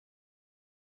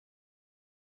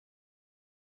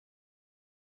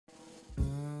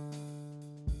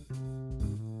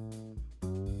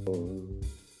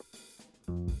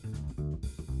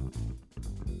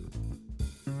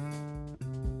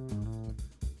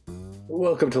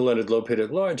Welcome to Leonard Lopate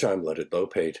at Large. I'm Leonard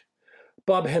Lopate.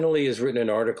 Bob Hennelly has written an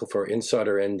article for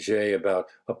Insider NJ about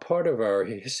a part of our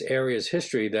area's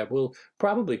history that will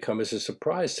probably come as a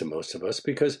surprise to most of us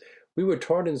because we were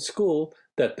taught in school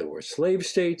that there were slave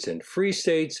states and free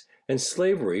states, and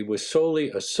slavery was solely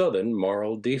a Southern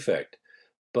moral defect.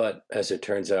 But as it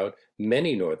turns out,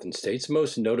 many northern states,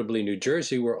 most notably New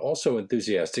Jersey, were also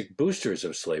enthusiastic boosters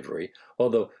of slavery,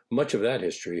 although much of that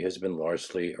history has been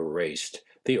largely erased.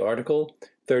 The article,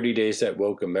 30 Days That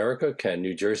Woke America, Can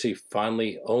New Jersey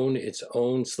Finally Own Its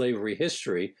Own Slavery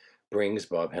History, brings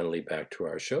Bob Hennelly back to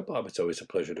our show. Bob, it's always a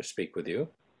pleasure to speak with you.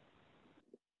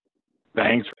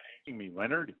 Thanks for having me,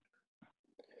 Leonard.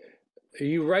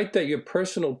 You write that your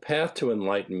personal path to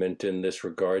enlightenment in this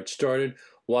regard started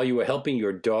while you were helping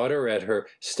your daughter at her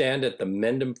stand at the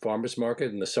Mendham Farmers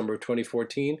Market in the summer of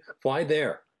 2014. Why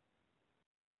there?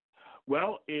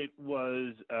 Well, it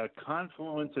was a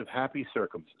confluence of happy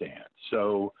circumstance.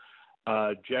 So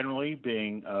generally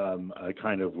being a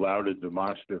kind of loud and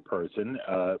demonstrative person,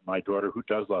 my daughter, who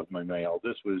does love my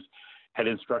eldest, had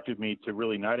instructed me to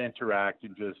really not interact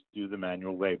and just do the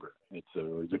manual labor. It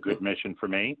was a good mission for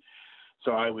me.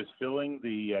 So I was filling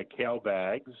the kale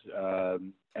bags,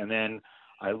 and then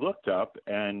I looked up,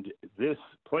 and this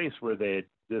place where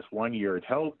this one year had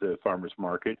held the farmers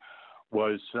market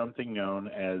was something known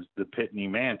as the Pitney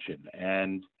Mansion.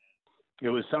 And it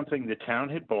was something the town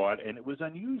had bought, and it was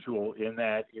unusual in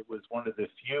that it was one of the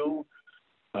few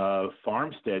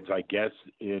farmsteads, I guess,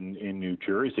 in New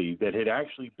Jersey that had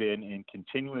actually been in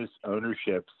continuous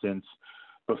ownership since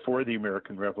before the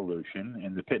American Revolution,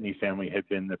 and the Pitney family had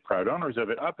been the proud owners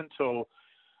of it up until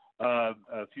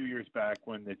a few years back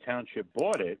when the township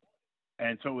bought it.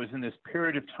 And so it was in this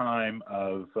period of time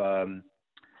of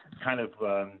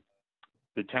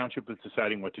the township was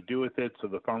deciding what to do with it, so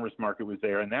the farmers market was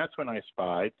there. And that's when I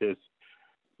spied this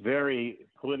very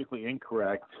politically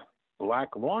incorrect black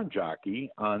lawn jockey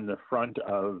on the front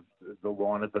of the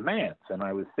lawn of the manse. And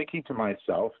I was thinking to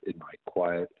myself in my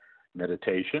quiet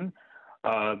meditation,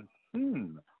 I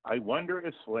wonder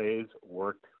if slaves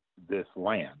worked this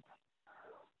land.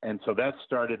 And so that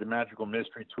started a magical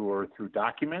mystery tour through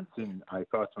documents. And I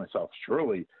thought to myself,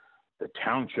 surely the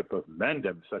township of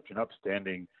Mendham, such an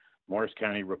upstanding Morris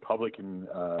County Republican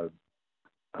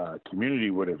community,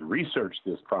 would have researched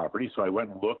this property. So I went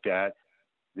and looked at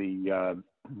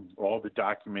all the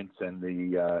documents and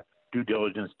the due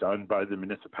diligence done by the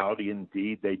municipality.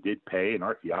 Indeed, they did pay an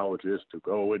archaeologist to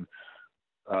go and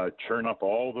churn up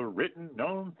all the written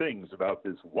known things about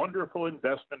this wonderful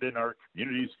investment in our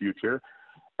community's future.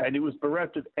 And it was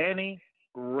bereft of any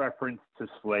reference to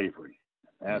slavery.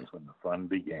 That's when the fun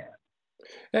began.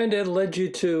 And it led you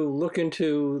to look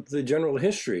into the general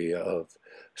history of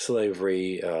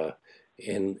slavery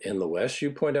in the West.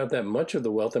 You point out that much of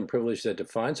the wealth and privilege that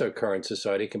defines our current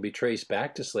society can be traced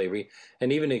back to slavery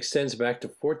and even extends back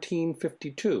to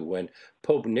 1452 when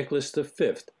Pope Nicholas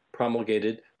V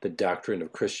promulgated the doctrine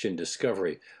of Christian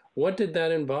discovery. What did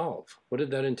that involve? What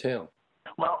did that entail?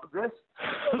 Well,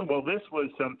 this was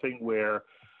something where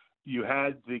you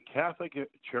had the Catholic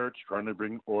Church trying to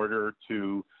bring order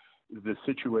to the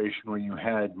situation where you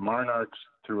had monarchs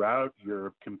throughout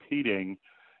Europe competing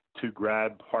to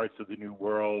grab parts of the New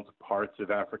World, parts of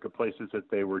Africa, places that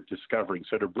they were discovering.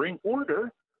 So to bring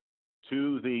order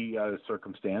to the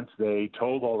circumstance, they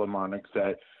told all the monarchs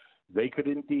that they could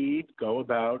indeed go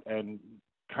about and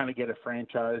kind of get a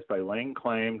franchise by laying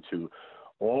claim to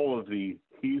all of the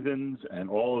heathens and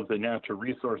all of the natural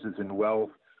resources and wealth,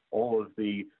 all of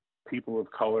the people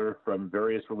of color from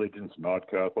various religions, not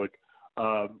Catholic,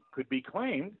 could be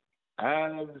claimed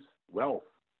as wealth,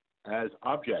 as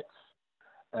objects.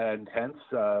 And hence,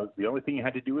 the only thing you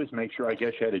had to do is make sure, I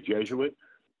guess, you had a Jesuit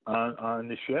on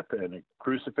the ship and a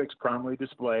crucifix prominently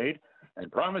displayed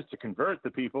and promised to convert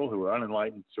the people who were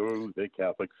unenlightened to the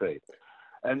Catholic faith.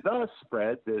 And thus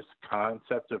spread this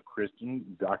concept of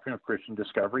doctrine of Christian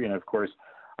discovery. And of course,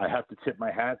 I have to tip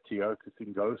my hat to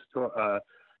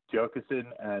Tiokasin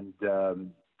and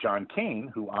John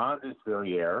Kane, who on this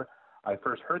very air, I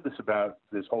first heard about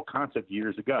this whole concept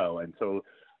years ago. And so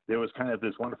there was kind of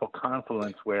this wonderful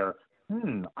confluence where,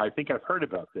 I think I've heard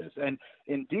about this. And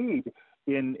indeed,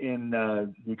 in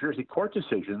New Jersey court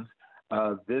decisions,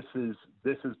 this is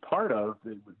part of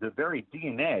the very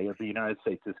DNA of the United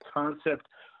States. This concept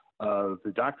of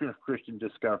the doctrine of Christian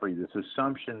discovery, this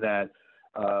assumption that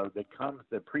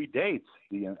predates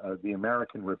the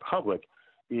American Republic,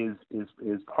 is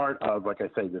part of, like I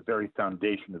say, the very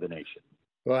foundation of the nation.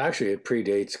 Well, actually, it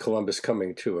predates Columbus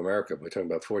coming to America. We're talking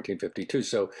about 1452.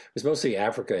 So it was mostly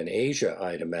Africa and Asia,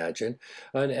 I'd imagine.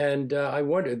 And I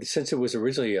wondered, since it was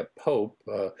originally a pope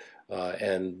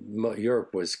and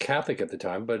Europe was Catholic at the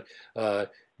time, but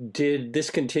did this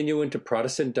continue into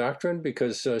Protestant doctrine?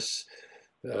 Because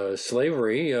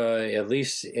slavery, at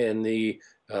least in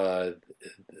uh,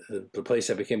 the place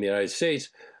that became the United States,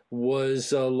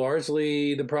 was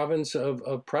largely the province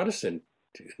of Protestant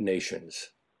nations.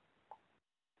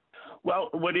 Well,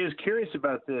 what is curious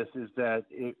about this is that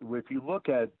if you look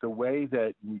at the way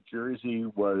that New Jersey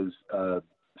was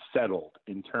settled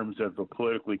in terms of the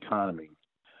political economy,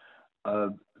 uh,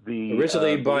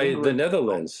 Originally the by the English,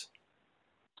 Netherlands.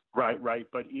 right, right,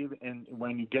 but even and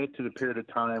when you get to the period of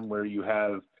time where you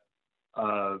have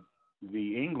uh,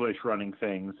 the English running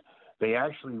things, they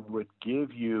actually would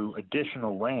give you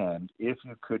additional land if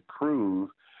you could prove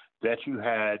that you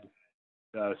had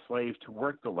slaves to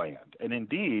work the land. And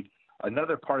indeed,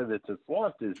 another part of it that's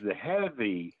lost is the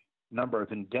heavy number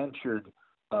of indentured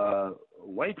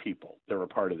white people that were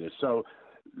part of this. So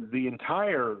the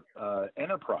entire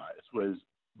enterprise was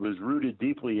rooted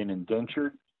deeply in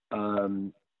indentured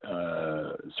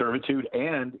servitude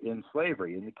and in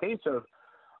slavery. In the case of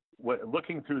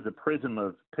looking through the prism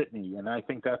of Pitney, and I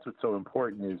think that's what's so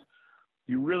important is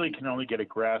you really can only get a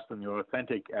grasp on the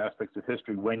authentic aspects of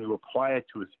history when you apply it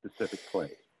to a specific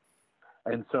place.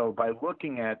 And so by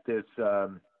looking at this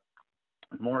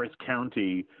Morris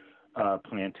County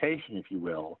plantation, if you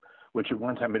will, which at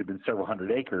one time it had been several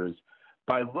hundred acres,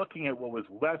 by looking at what was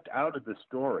left out of the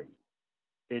story,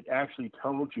 it actually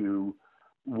told you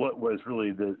what was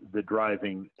really the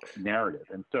driving narrative.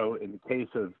 And so in the case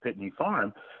of Pitney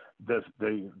Farm,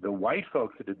 the white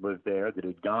folks that had lived there, that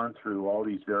had gone through all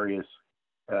these various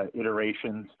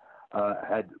iterations,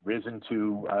 had risen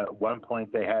to one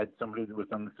point they had somebody that was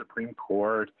on the Supreme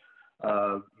Court.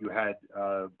 You had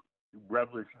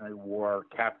Revolutionary War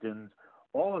captains.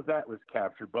 All of that was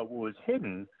captured, but what was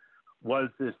hidden was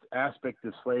this aspect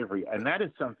of slavery. And that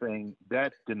is something,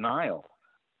 that denial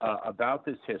about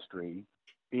this history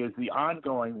is the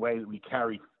ongoing way that we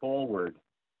carry forward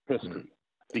history.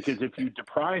 Because if you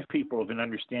deprive people of an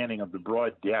understanding of the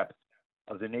broad depth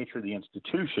of the nature of the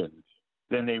institution,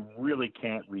 then they really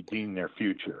can't redeem their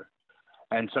future.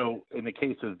 And so in the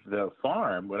case of the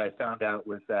farm, what I found out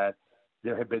was that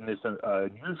there had been this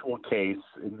unusual case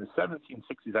in the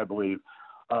 1760s, I believe,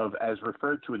 of, as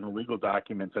referred to in the legal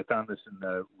documents, I found this in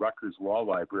the Rutgers Law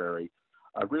Library,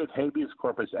 a writ of habeas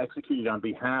corpus executed on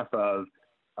behalf of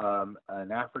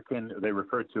an African, they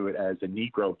referred to it as a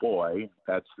Negro boy,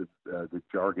 that's the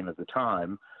jargon of the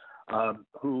time,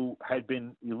 who had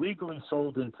been illegally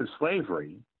sold into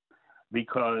slavery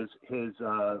because his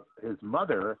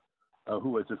mother, who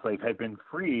was a slave, had been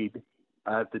freed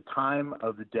at the time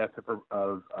of the death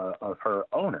of her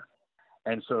owner.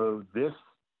 And so this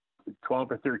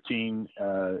 12 or 13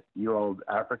 year old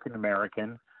African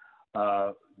American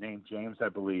named James, I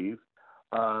believe,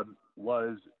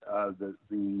 was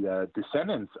the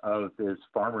descendants of this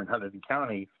farmer in Hunterdon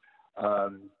County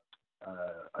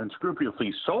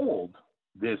unscrupulously sold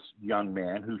this young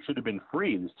man who should have been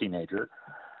free, this teenager.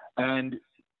 And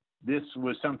this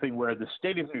was something where the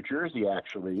state of New Jersey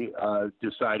actually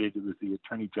decided, it was the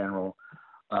attorney general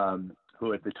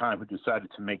who at the time who decided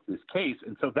to make this case.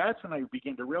 And so that's when I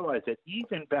began to realize that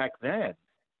even back then,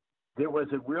 there was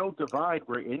a real divide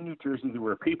where in New Jersey there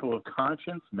were people of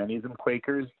conscience, many of them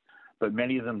Quakers, but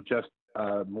many of them just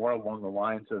more along the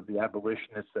lines of the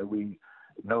abolitionists that we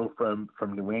know from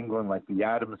New England, like the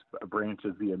Adams branch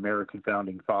of the American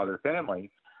founding father family,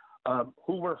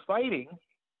 who were fighting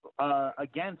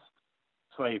against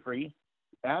slavery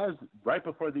as right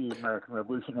before the American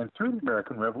Revolution and through the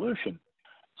American Revolution.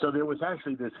 So there was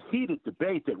actually this heated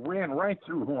debate that ran right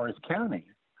through Morris County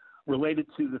related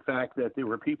to the fact that there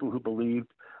were people who believed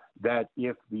that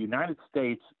if the United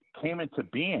States came into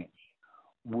being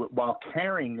while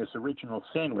carrying this original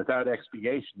sin without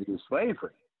expiation, that is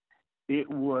slavery, it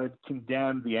would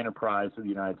condemn the enterprise of the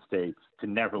United States to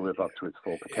never live up to its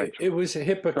full potential. It was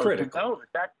hypocritical. So to know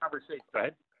that conversation, go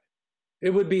ahead.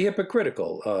 It would be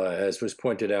hypocritical, as was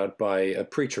pointed out by a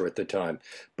preacher at the time.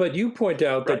 But you point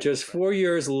out that just 4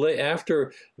 years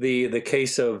after the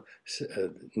case of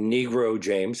Negro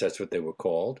James, that's what they were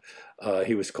called,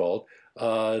 he was called,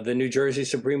 the New Jersey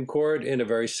Supreme Court, in a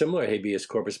very similar habeas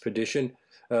corpus petition,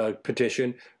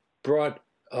 brought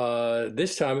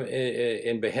this time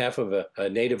in behalf of a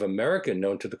Native American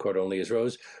known to the court only as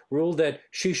Rose, ruled that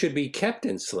she should be kept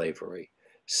in slavery.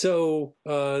 So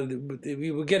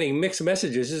we were getting mixed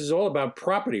messages. This is all about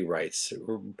property rights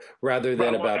rather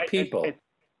than about people.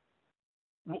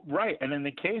 Right. And in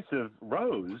the case of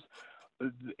Rose,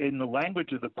 in the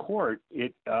language of the court,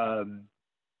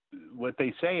 what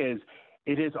they say is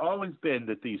it has always been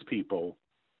that these people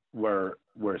were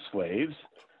slaves.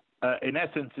 In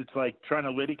essence, it's like trying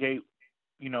to litigate,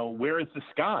 where is the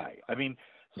sky? I mean,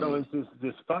 so it's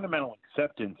this fundamental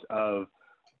acceptance of,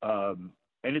 and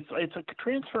it's a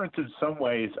transference in some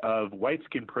ways of white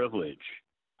skin privilege,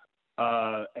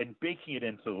 and baking it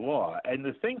into the law. And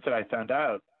the things that I found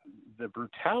out, the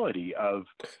brutality of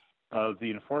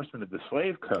the enforcement of the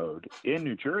slave code in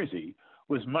New Jersey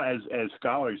was, as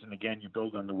scholars, and again, you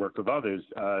build on the work of others.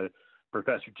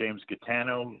 Professor James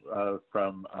Gaetano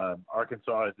from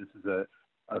Arkansas. This is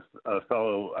a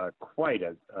fellow, quite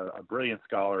a brilliant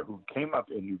scholar who came up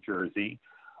in New Jersey,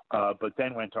 but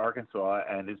then went to Arkansas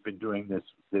and has been doing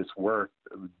this work,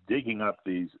 digging up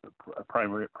these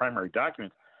primary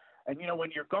documents. And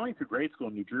when you're going through grade school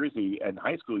in New Jersey and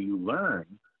high school, you learn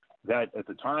that at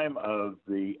the time of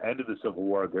the end of the Civil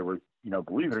War, there were,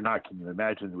 believe it or not, can you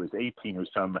imagine, there was 18 or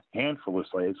some handful of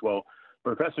slaves. Well,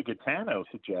 Professor Gaetano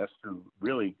suggests, through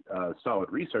really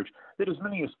solid research, that as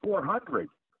many as 400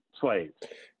 slaves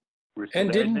were.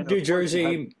 And didn't New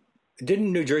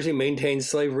Jersey maintain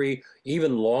slavery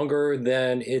even longer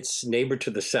than its neighbor to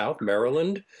the south,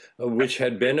 Maryland, which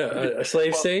had been a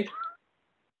slave state?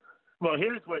 Well,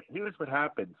 here's what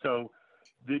happened. So,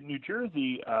 the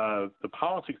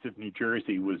politics of New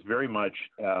Jersey was very much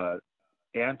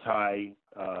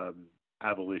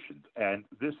anti-abolition, and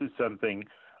this is something.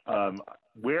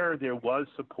 Where there was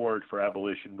support for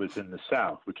abolition was in the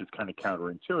South, which is kind of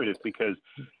counterintuitive because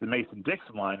the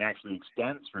Mason-Dixon line actually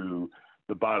extends through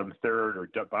the bottom third or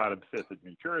bottom fifth of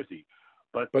New Jersey.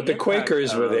 But the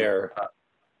Quakers were there.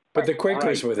 But the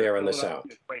Quakers were there in the South.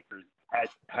 The Quakers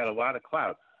had a lot of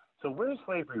clout. So where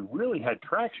slavery really had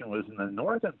traction was in the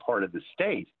northern part of the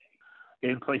state,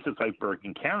 in places like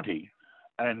Bergen County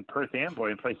and Perth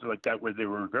Amboy, and places like that, where they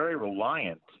were very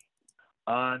reliant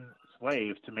on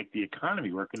slaves to make the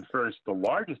economy work. And first, the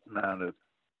largest amount of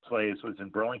slaves was in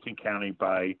Burlington County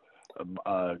by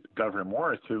Governor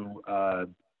Morris, who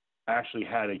actually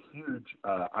had a huge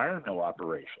iron mill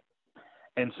operation.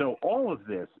 And so all of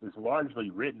this is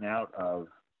largely written out of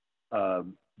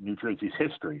New Jersey's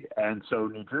history. And so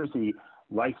New Jersey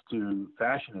likes to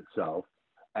fashion itself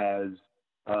as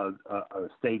a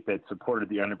state that supported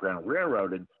the Underground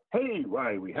Railroad. And, hey,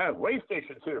 why, we have way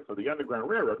stations here for the Underground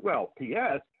Railroad. Well,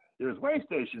 P.S., there's way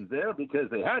stations there because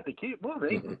they had to keep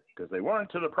moving because they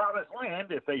weren't to the promised land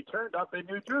if they turned up in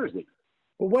New Jersey.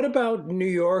 Well, what about New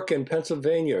York and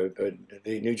Pennsylvania,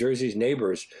 the New Jersey's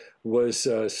neighbors?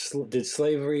 Did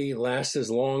slavery last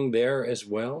as long there as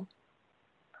well?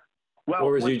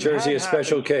 Or is New Jersey a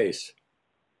special case?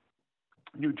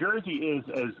 New Jersey is,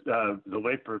 as the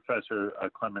late Professor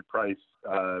Clement Price,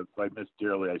 I miss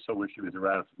dearly. I so wish he was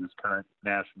around for this current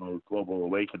national global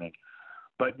awakening.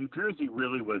 But New Jersey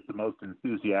really was the most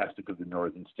enthusiastic of the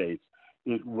northern states.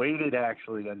 It waited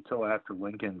actually until after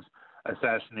Lincoln's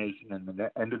assassination and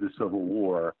the end of the Civil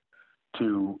War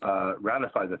to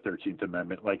ratify the 13th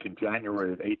Amendment, like in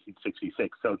January of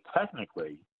 1866. So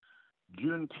technically,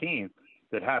 Juneteenth,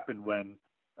 that happened when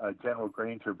General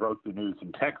Granger broke the news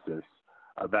in Texas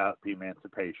about the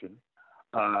emancipation,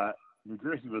 New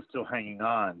Jersey was still hanging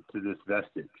on to this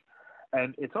vestige.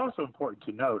 And it's also important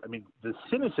to note, I mean, the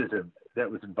cynicism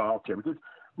that was involved here, because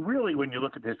really when you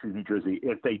look at the history of New Jersey,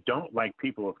 if they don't like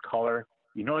people of color,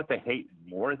 you know what they hate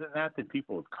more than that, than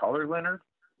people of color, Leonard?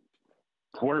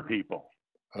 Poor people.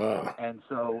 And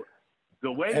so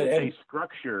the way that they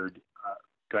structured,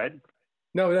 go ahead.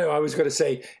 No, I was going to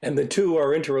say, and the two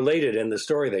are interrelated in the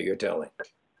story that you're telling.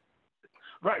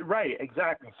 Right,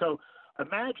 exactly. So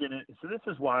imagine it. So this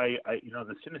is why,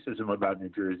 the cynicism about New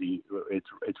Jersey,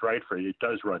 it's right for it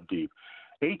does run deep.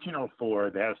 1804,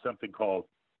 they have something called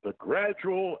the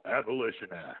Gradual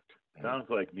Abolition Act. Sounds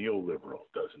like neoliberal,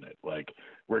 doesn't it? Like,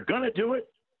 we're going to do it,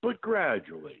 but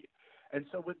gradually. And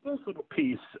so with this little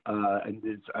piece, and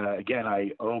it's, again,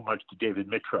 I owe much to David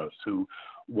Mitros, who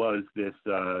was he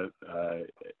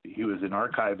was an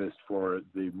archivist for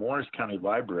the Morris County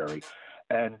Library.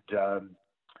 And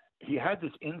he had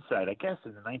this insight, I guess,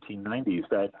 in the 1990s,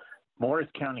 that Morris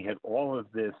County had all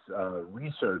of this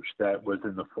research that was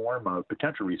in the form of,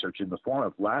 potential research in the form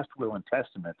of last will and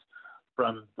testaments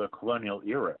from the colonial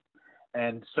era.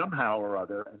 And somehow or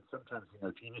other, and sometimes,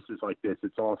 geniuses like this,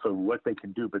 it's also what they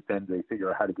can do, but then they figure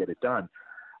out how to get it done.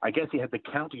 I guess he had the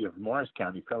county of Morris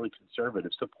County, fairly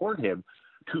conservative, support him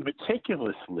to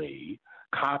meticulously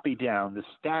copy down the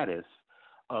status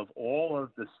of all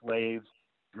of the slaves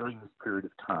during this period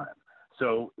of time.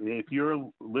 So if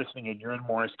you're listening and you're in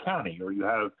Morris County, or you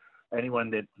have anyone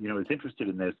that is interested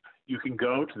in this, you can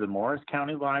go to the Morris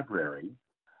County Library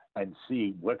and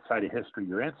see what side of history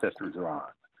your ancestors are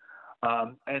on.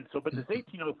 But this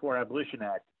 1804 Abolition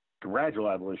Act, Gradual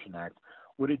Abolition Act,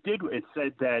 what it did, it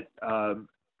said that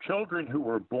children who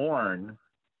were born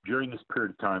during this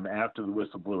period of time after the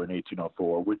whistle blew in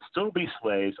 1804 would still be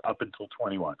slaves up until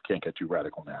 21. Can't get too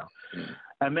radical now. Mm.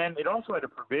 And then it also had a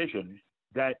provision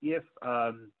that if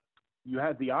you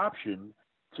had the option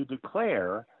to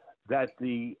declare that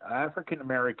the African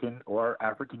American or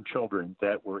African children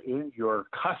that were in your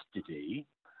custody,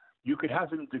 you could have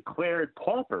them declared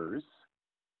paupers,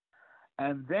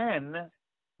 and then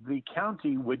the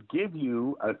county would give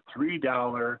you a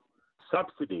 $3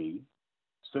 subsidy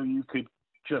so you could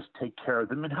just take care of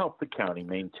them and help the county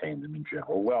maintain them in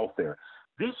general welfare.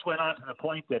 This went on to the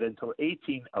point that until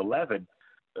 1811,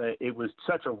 it was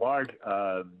such a large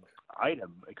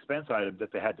expense item,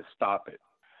 that they had to stop it.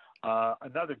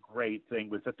 Another great thing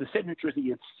was that the state of New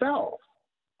Jersey itself,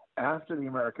 after the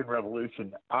American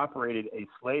Revolution, operated a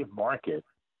slave market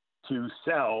to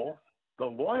sell the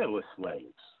loyalist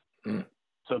slaves,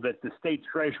 so that the state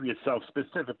treasury itself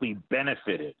specifically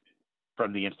benefited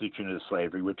from the institution of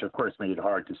slavery, which of course made it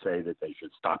hard to say that they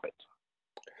should stop it.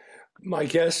 My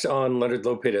guest on Leonard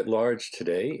Lopate at Large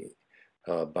today,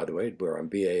 by the way, we're on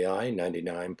BAI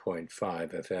 99.5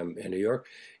 FM in New York,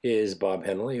 is Bob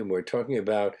Henley, and we're talking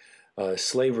about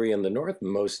slavery in the North,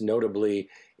 most notably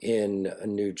in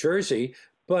New Jersey.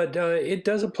 But it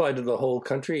does apply to the whole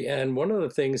country. And one of the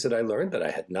things that I learned that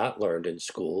I had not learned in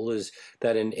school is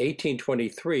that in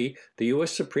 1823, the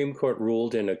U.S. Supreme Court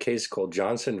ruled in a case called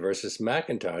Johnson versus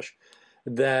McIntosh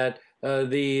that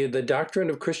the doctrine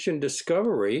of Christian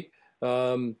discovery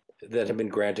that had been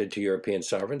granted to European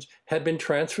sovereigns had been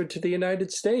transferred to the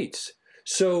United States.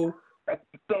 So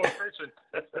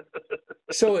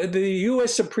the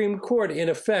U.S. Supreme Court, in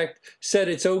effect, said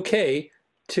it's okay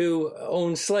to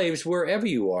own slaves wherever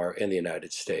you are in the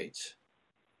United States.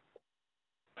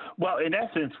 Well, in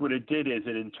essence, what it did is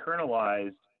it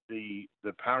internalized the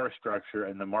power structure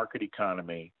and the market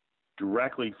economy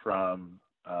directly from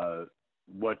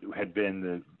what had been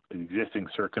the existing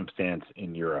circumstance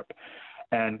in Europe.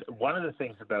 And one of the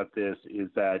things about this is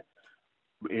that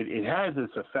it has this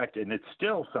effect, and it's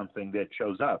still something that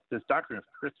shows up. This doctrine of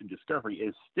Christian discovery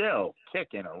is still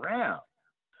kicking around.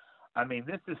 I mean,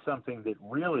 this is something that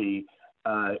really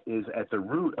is at the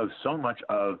root of so much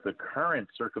of the current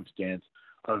circumstance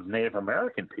of Native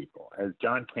American people, as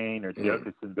John Kane or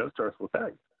Theophilus Dostars will tell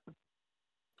you.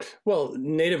 Well,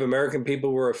 Native American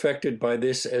people were affected by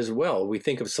this as well. We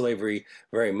think of slavery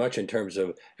very much in terms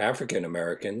of African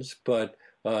Americans, but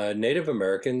Native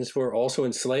Americans were also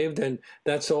enslaved, and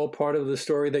that's all part of the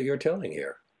story that you're telling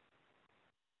here.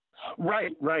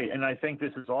 Right. And I think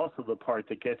this is also the part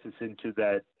that gets us into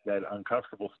that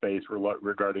uncomfortable space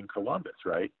regarding Columbus,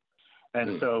 right?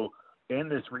 And so in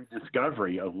this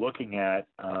rediscovery of looking at,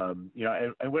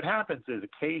 and what happens is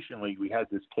occasionally we had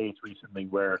this case recently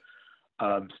where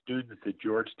students at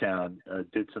Georgetown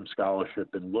did some scholarship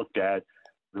and looked at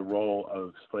the role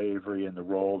of slavery and the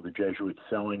role of the Jesuits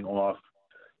selling off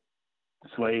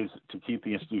slaves to keep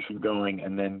the institution going,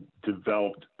 and then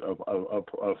developed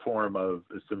a form of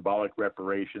symbolic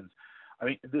reparations. I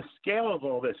mean, the scale of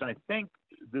all this, and I think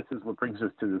this is what brings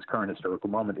us to this current historical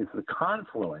moment, is the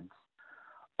confluence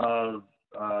of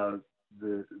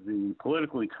the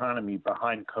political economy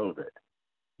behind COVID.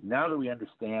 Now that we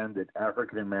understand that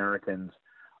African Americans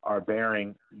are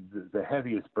bearing the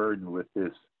heaviest burden with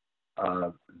this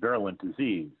virulent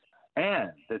disease,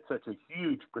 and that such a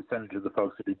huge percentage of the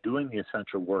folks that are doing the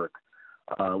essential work,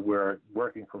 where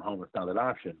working from home is not an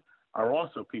option, are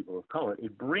also people of color.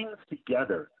 It brings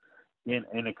together in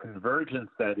a convergence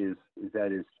that is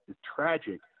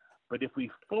tragic, but if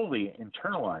we fully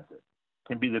internalize it,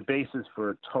 can be the basis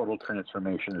for a total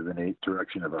transformation of the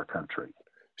direction of our country.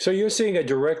 So you're seeing a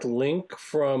direct link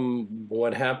from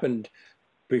what happened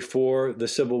before the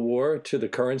Civil War to the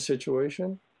current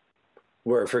situation?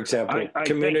 Where, for example,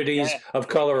 communities of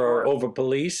color are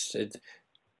over-policed?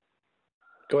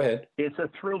 Go ahead. It's a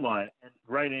through line.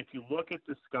 Right, and if you look at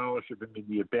the scholarship, I mean,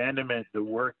 the abandonment, the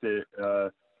work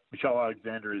that Michelle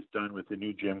Alexander has done with the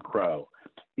new Jim Crow,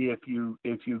 if you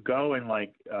go and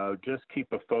just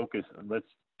keep a focus, and let's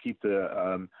keep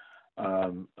the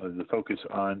focus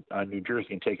on New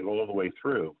Jersey and take it all the way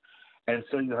through. And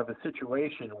so you have a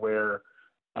situation where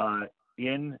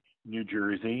in New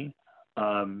Jersey,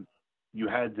 you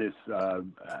had this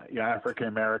African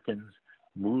Americans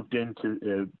moved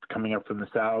into coming up from the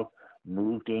South,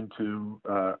 moved into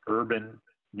urban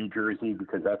New Jersey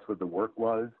because that's where the work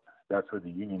was, that's where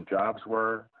the union jobs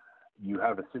were. You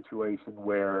have a situation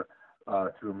where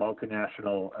through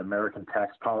multinational American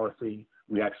tax policy.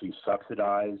 We actually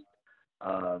subsidized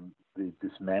the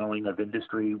dismantling of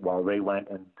industry while they went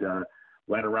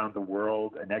around the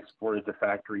world and exported the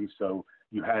factories. So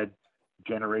you had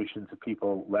generations of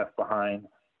people left behind.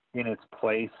 In its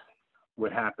place,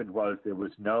 what happened was there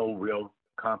was no real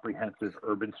comprehensive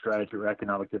urban strategy or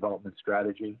economic development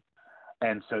strategy.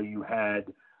 And so you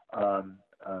had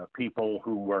people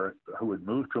who had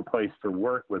moved to a place for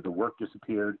work where the work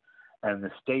disappeared, and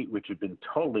the state, which had been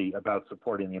totally about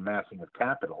supporting the amassing of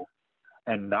capital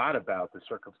and not about the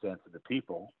circumstance of the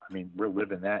people. I mean, we're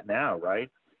living that now,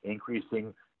 right?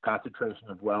 Increasing concentration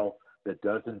of wealth that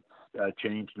doesn't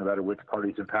change no matter which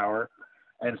party's in power.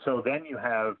 And so then you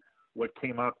have what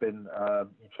came up in,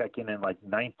 you check in like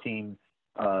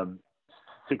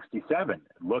 1967.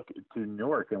 Look to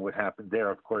Newark and what happened there.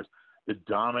 Of course, the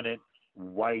dominant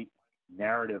white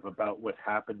narrative about what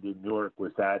happened in Newark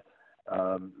was that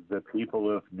the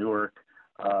people of Newark,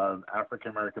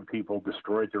 African-American people,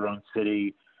 destroyed their own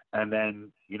city and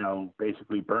then,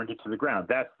 basically burned it to the ground.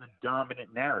 That's the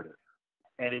dominant narrative.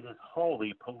 And it is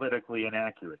wholly politically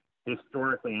inaccurate,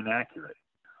 historically inaccurate.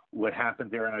 What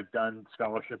happened there, and I've done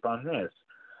scholarship on this,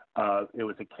 it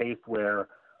was a case where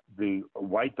the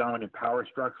white dominant power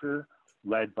structure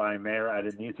led by Mayor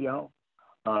Adonisio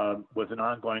was an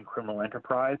ongoing criminal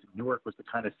enterprise. Newark was the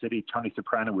kind of city Tony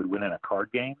Soprano would win in a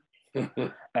card game.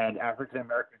 And African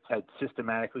Americans had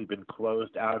systematically been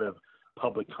closed out of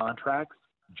public contracts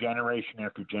generation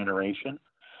after generation.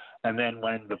 And then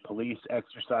when the police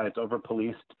exercised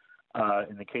over-policed,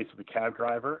 in the case of the cab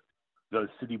driver, the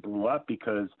city blew up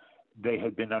because they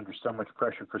had been under so much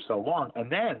pressure for so long. And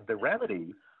then the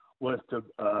remedy was to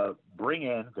bring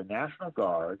in the National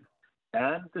Guard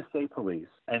and the state police.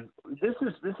 And this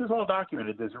is all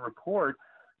documented. There's a report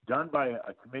done by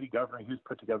a committee Governor Hughes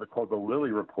put together called the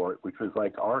Lilly Report, which was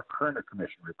like our Kerner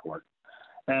Commission report.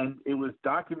 And it was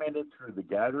documented through the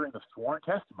gathering of sworn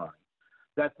testimony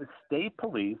that the state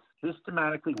police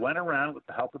systematically went around with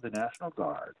the help of the National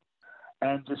Guard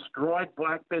and destroyed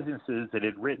black businesses that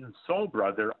had written Soul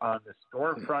Brother on the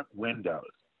storefront windows,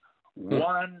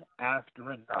 one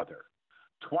after another.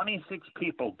 26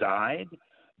 people died.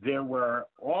 There were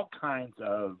all kinds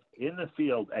of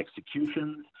in-the-field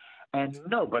executions, and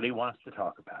nobody wants to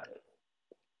talk about it.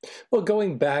 Well,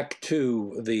 going back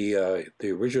to the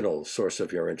original source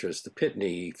of your interest, the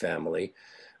Pitney family,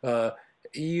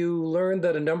 you learned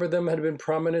that a number of them had been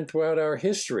prominent throughout our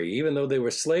history, even though they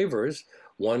were slavers.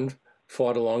 One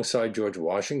fought alongside George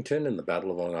Washington in the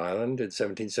Battle of Long Island in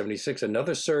 1776.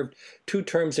 Another served 2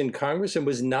 terms in Congress and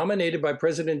was nominated by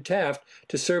President Taft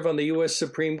to serve on the U.S.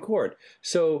 Supreme Court.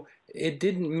 So it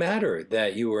didn't matter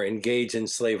that you were engaged in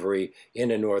slavery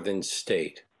in a northern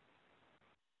state.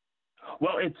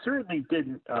 Well, it certainly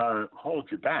didn't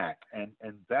hold you back, and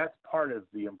that's part of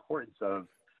the importance of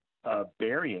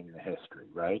burying the history,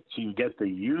 right? So you get the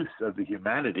use of the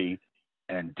humanity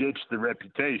and ditch the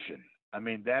reputation. I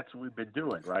mean, that's what we've been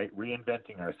doing, right?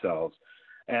 Reinventing ourselves.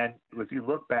 And if you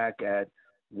look back at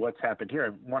what's happened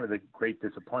here, one of the great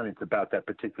disappointments about that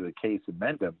particular case in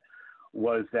Mendham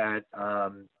was that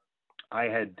I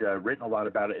had written a lot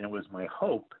about it, and it was my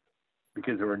hope,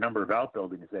 because there were a number of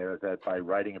outbuildings there, that by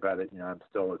writing about it, I'm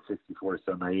still at 64,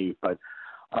 so naive, but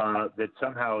that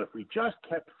somehow if we just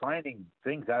kept finding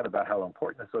things out about how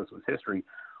important this was history,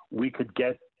 we could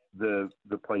get the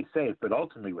place safe. But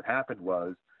ultimately what happened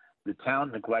was the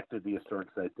town neglected the historic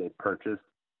site they'd purchased,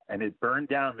 and it burned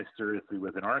down mysteriously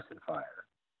with an arson fire.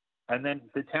 And then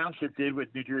the township did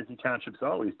what New Jersey townships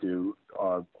always do.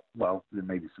 Well, there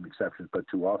may be some exceptions, but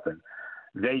too often.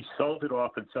 They sold it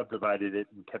off and subdivided it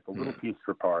and kept a little piece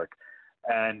for park.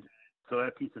 And so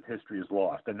that piece of history is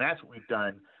lost. And that's what we've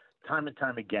done time and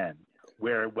time again,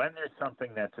 where when there's something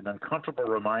that's an uncomfortable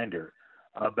reminder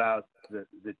about the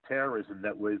terrorism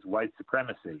that was white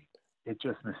supremacy, it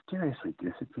just mysteriously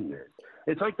disappears.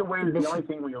 It's like the way the only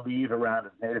thing we leave around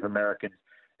as Native Americans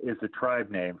is the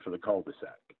tribe name for the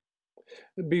cul-de-sac.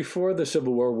 Before the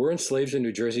Civil War, weren't slaves in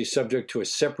New Jersey subject to a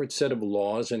separate set of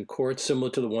laws and courts similar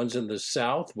to the ones in the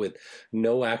South, with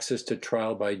no access to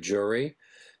trial by jury?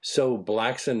 So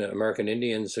blacks and American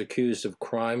Indians accused of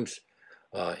crimes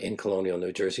in colonial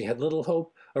New Jersey had little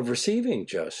hope of receiving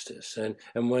justice.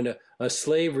 And when a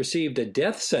slave received a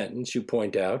death sentence, you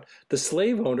point out, the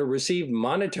slave owner received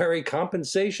monetary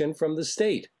compensation from the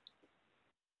state.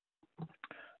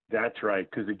 That's right,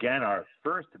 because again, our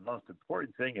first and most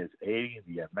important thing is aiding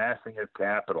the amassing of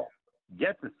capital.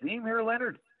 Get the theme here,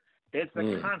 Leonard? It's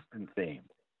a constant theme.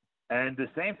 And the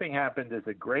same thing happened. There's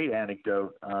a great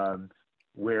anecdote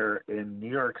where in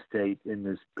New York State, in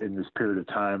this period of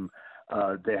time,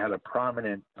 they had a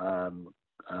prominent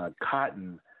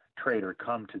cotton trader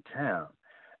come to town,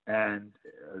 and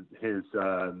his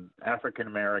African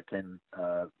American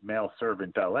male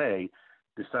servant valet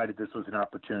decided this was an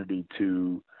opportunity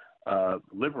to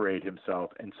liberate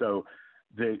himself, and so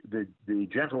the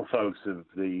gentle folks of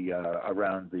the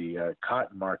around the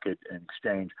cotton market and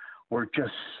exchange were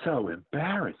just so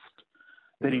embarrassed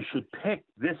that he should pick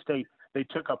this state. They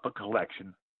took up a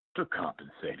collection to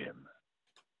compensate him.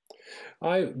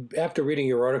 After reading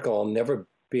your article, I'll never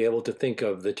be able to think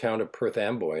of the town of Perth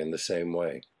Amboy in the same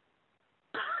way.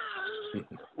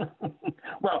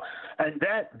 Well, and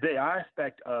that the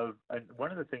aspect of, and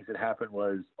one of the things that happened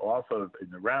was also in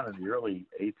the early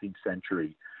 18th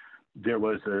century, there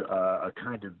was a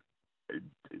kind of,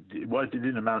 it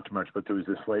didn't amount to much, but there was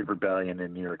a slave rebellion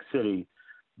in New York City.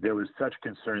 There was such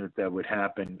concern that would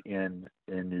happen in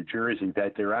New Jersey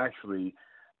that there actually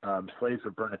slaves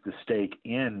were burned at the stake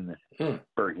in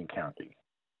Bergen County.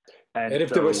 And if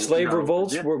there were slave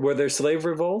revolts, were there slave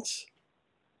revolts?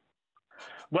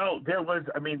 Well, there was.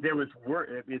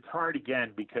 It's hard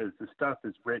again because the stuff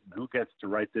is written. Who gets to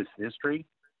write this history?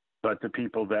 But the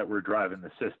people that were driving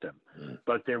the system.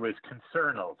 But there was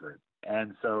concern over it,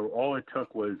 and so all it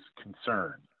took was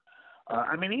concern.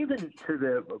 Even to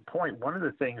the point, one of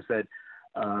the things that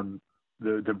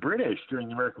the British during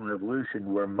the American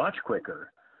Revolution were much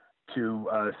quicker to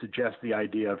suggest the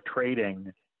idea of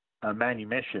trading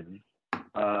manumission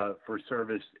for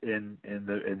service in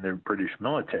the British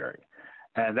military.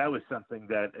 And that was something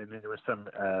that, there was some,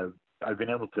 I've been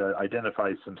able to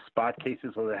identify some spot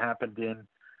cases where that happened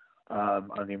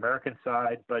on the American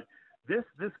side. But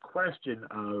this question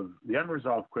of the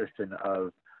unresolved question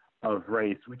of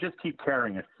race, we just keep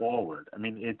carrying it forward.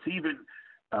 It's even,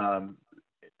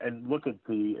 and look at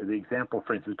the example,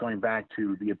 for instance, going back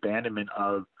to the abandonment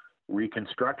of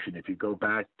Reconstruction. If you go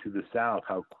back to the South,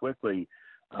 how quickly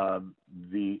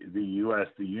the U.S.,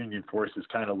 the Union forces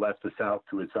kind of left the South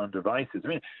to its own devices.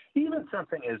 Even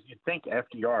something as you think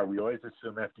FDR, we always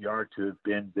assume FDR to have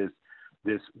been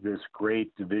this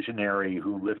great visionary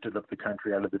who lifted up the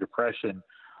country out of the Depression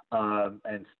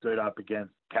and stood up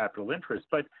against capital interests.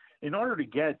 But in order to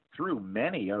get through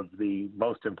many of the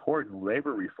most important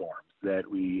labor reforms that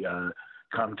we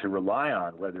come to rely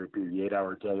on, whether it be the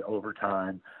 8-hour day,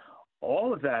 overtime,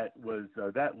 all of that was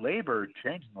that labor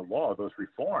changing the law, those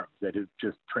reforms that have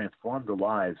just transformed the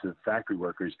lives of factory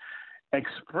workers.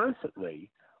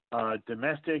 Explicitly,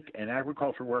 domestic and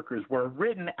agricultural workers were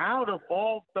written out of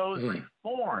all those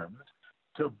reforms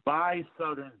to buy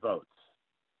Southern votes.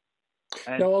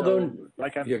 And no, although, go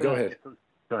ahead.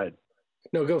 Go ahead.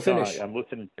 No, go finish. I'm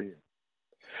listening to you.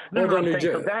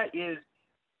 So that is.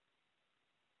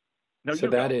 No, so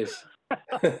that is.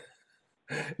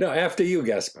 No, after you,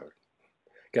 Gaston.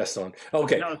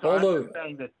 Okay. No, so I'm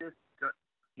saying that this.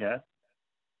 Yeah.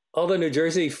 Although New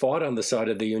Jersey fought on the side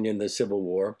of the Union in the Civil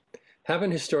War,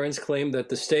 haven't historians claimed that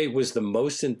the state was the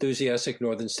most enthusiastic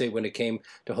northern state when it came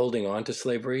to holding on to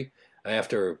slavery?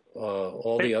 After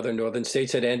all the other northern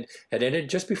states had ended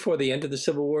just before the end of the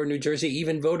Civil War, New Jersey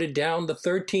even voted down the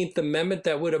 13th Amendment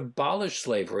that would abolish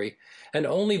slavery and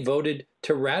only voted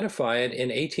to ratify it in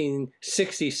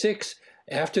 1866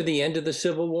 after the end of the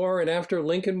Civil War and after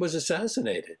Lincoln was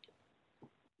assassinated.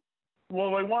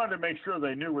 Well, they wanted to make sure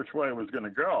they knew which way it was going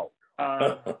to go.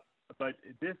 But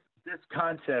this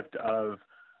concept of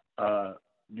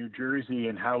New Jersey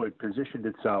and how it positioned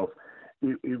itself,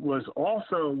 it was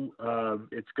also,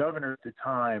 its governor at the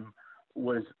time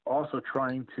was also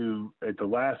trying to, at the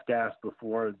last gasp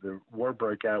before the war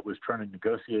broke out, was trying to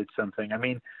negotiate something.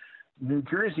 New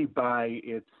Jersey, by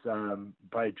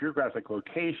geographic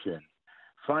location,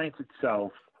 finds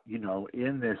itself,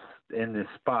 in this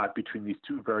spot between these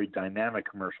two very dynamic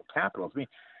commercial capitals.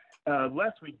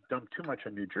 Lest we dump too much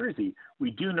on New Jersey, we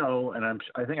do know, and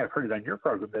I think I've heard it on your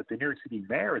program, that the New York City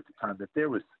mayor at the time, that there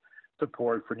was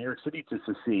support for New York City to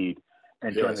secede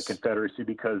and join the Confederacy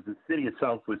because the city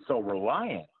itself was so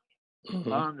reliant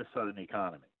on the Southern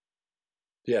economy.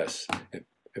 Yes.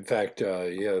 In fact,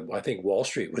 I think Wall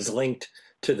Street was linked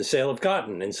to the sale of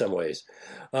cotton in some ways.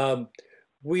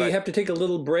 We have to take a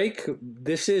little break.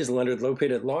 This is Leonard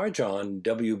Lopate at Large on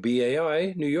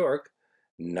WBAI, New York,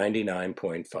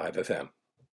 99.5 FM.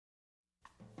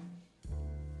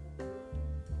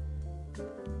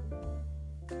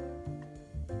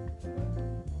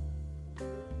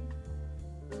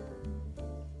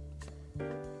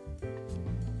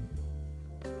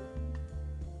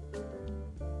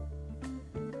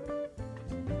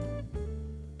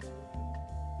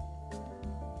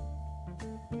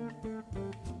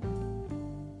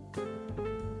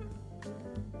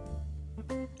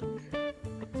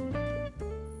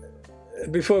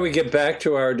 Before we get back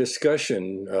to our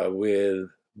discussion with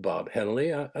Bob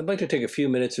Henley, I'd like to take a few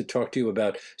minutes to talk to you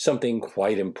about something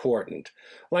quite important.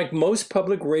 Like most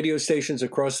public radio stations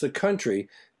across the country,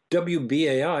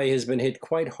 WBAI has been hit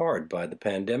quite hard by the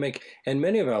pandemic, and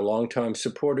many of our longtime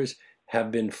supporters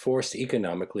have been forced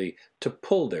economically to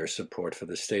pull their support for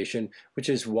the station, which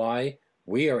is why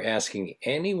we are asking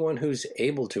anyone who's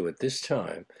able to at this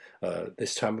time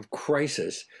of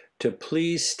crisis, to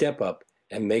please step up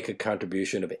and make a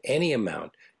contribution of any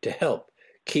amount to help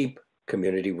keep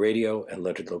community radio and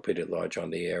Leonard Lopate at Large on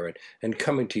the air and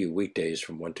coming to you weekdays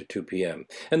from 1 to 2 p.m.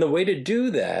 And the way to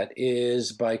do that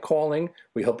is by calling,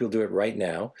 we hope you'll do it right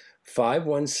now,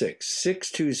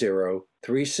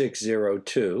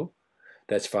 516-620-3602.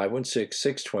 That's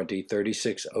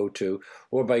 516-620-3602,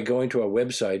 or by going to our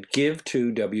website,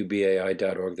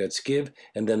 give2wbai.org. That's give,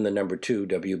 and then the number 2,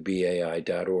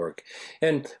 wbai.org.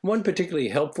 And one particularly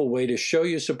helpful way to show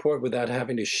your support without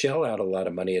having to shell out a lot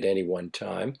of money at any one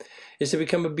time is to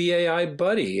become a BAI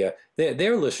buddy.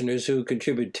 They're listeners who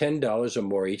contribute $10 or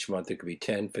more each month. It could be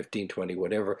 10, 15, 20,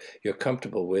 whatever you're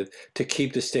comfortable with, to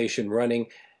keep the station running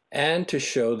and to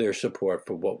show their support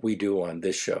for what we do on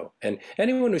this show. And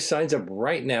anyone who signs up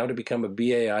right now to become a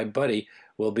BAI buddy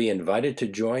will be invited to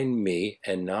join me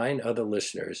and 9 other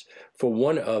listeners for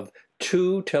one of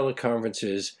 2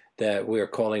 teleconferences that we're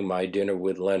calling My Dinner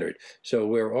with Leonard. So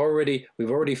we've already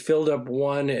filled up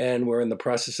one, and we're in the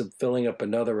process of filling up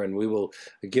another, and we will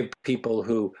give people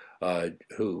who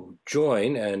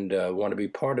join and want to be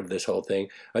part of this whole thing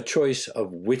a choice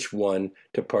of which one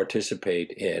to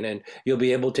participate in. And you'll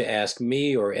be able to ask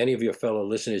me or any of your fellow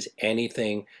listeners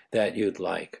anything that you'd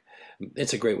like.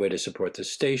 It's a great way to support the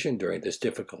station during this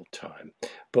difficult time.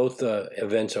 Both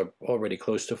events are already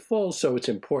close to full, so it's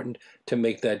important to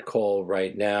make that call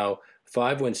right now,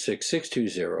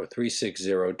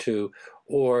 516-620-3602,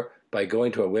 or by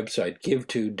going to our website,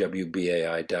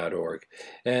 give2wbai.org.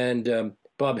 And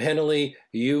Bob Henley,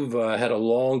 you've had a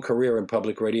long career in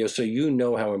public radio, so you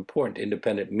know how important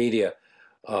independent media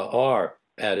are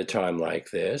at a time like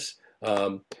this.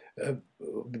 Are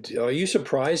you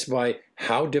surprised by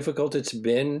how difficult it's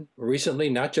been recently,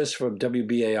 not just for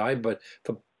WBAI, but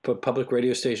for public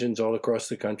radio stations all across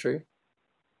the country?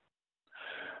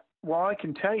 Well, I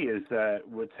can tell you is that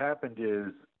what's happened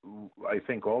is I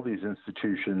think all these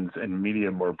institutions and media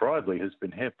more broadly has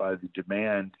been hit by the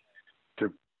demand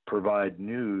to provide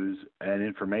news and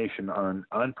information on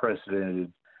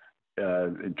during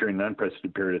an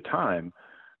unprecedented period of time,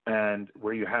 and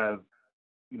where you have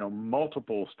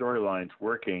multiple storylines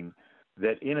working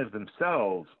that in of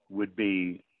themselves would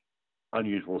be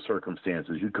unusual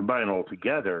circumstances. You combine it all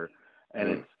together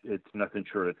and it's nothing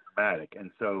short of dramatic.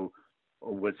 And so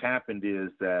what's happened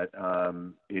is that I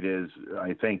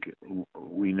think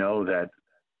we know that,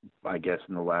 I guess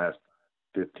in the last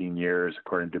 15 years,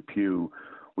 according to Pew,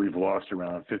 we've lost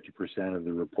around 50% of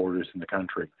the reporters in the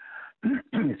country.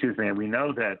 Excuse me. And we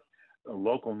know that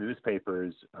local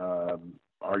newspapers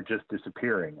are just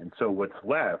disappearing. And so what's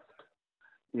left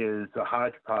is a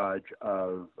hodgepodge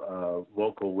of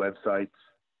local websites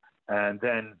and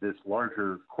then this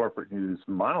larger corporate news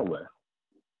monolith,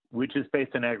 which is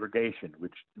based on aggregation,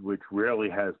 which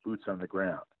rarely has boots on the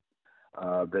ground,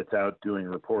 that's out doing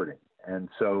reporting. And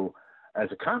so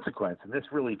as a consequence, and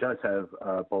this really does have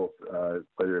both,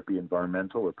 whether it be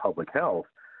environmental or public health,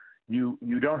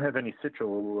 you don't have any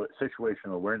situational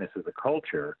awareness as a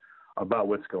culture about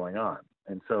what's going on.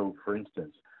 And so, for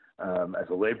instance, as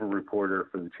a labor reporter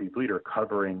for the chief leader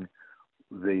covering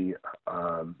the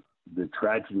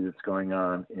tragedy that's going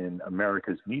on in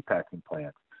America's meatpacking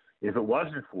plants, if it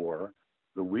wasn't for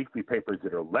the weekly papers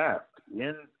that are left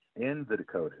in the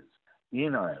Dakotas,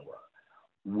 in Iowa,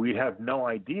 we have no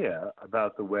idea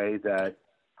about the way that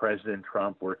President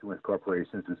Trump, working with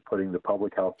corporations, is putting the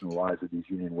public health and the lives of these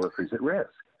union workers at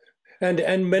risk.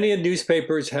 And many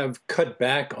newspapers have cut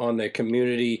back on their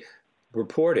community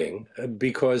reporting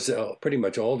because pretty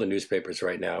much all the newspapers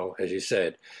right now, as you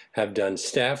said, have done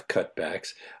staff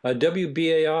cutbacks.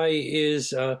 WBAI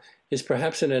is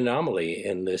perhaps an anomaly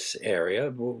in this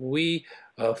area. We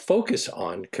focus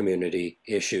on community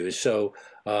issues, so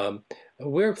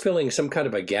we're filling some kind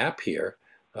of a gap here.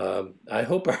 I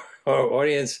hope our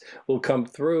audience will come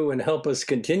through and help us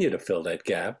continue to fill that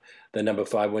gap. The number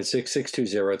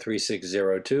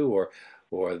 516-620-3602, or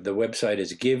the website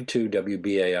is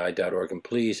give2wbai.org. And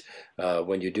please,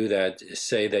 when you do that,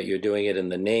 say that you're doing it in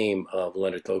the name of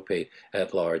Leonard Lopate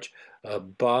at Large.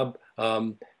 Bob,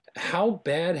 how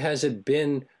bad has it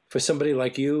been for somebody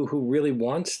like you who really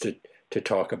wants to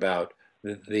talk about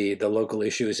the local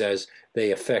issues as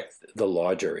they affect the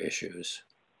larger issues?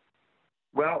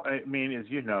 Well, I mean, as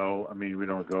you know, I mean, we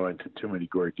don't go into too many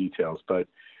gory details, but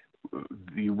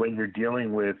when you're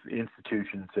dealing with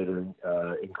institutions that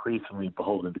are increasingly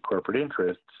beholden to corporate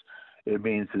interests, it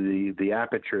means the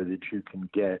aperture that you can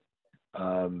get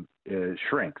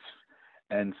shrinks.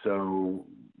 And so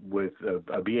with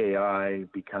a BAI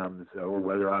becomes, or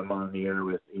whether I'm on the air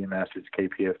with Ian Masters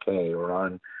KPFK or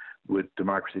on with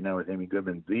Democracy Now! With Amy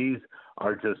Goodman, these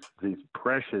are just these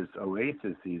precious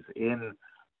oases in,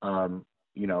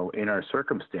 in our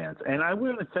circumstance. And I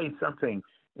want to say something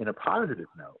in a positive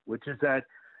note, which is that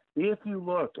if you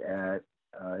look at,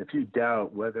 if you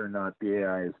doubt whether or not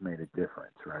BAI has made a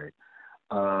difference, right,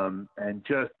 and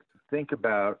just think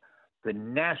about the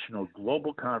national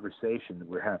global conversation that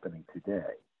we're happening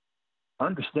today,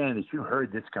 understand that you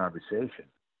heard this conversation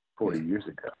 40 years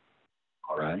ago,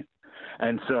 all right?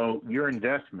 And so your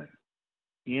investment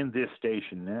in this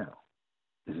station now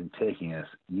isn't taking us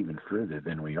even further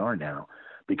than we are now,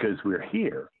 because we're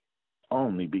here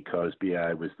only because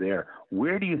BI was there.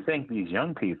 Where do you think these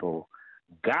young people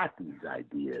got these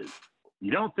ideas?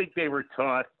 You don't think they were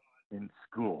taught in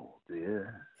school, do you?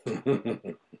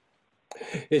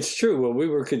 It's true. Well, we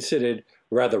were considered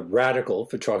rather radical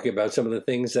for talking about some of the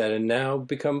things that have now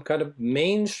become kind of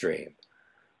mainstream,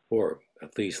 or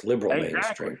at least liberal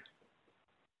mainstream.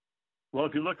 Well,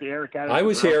 if you look at Eric Adams, I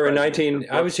was here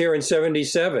in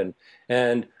 '77,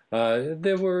 and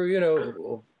there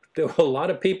were a lot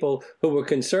of people who were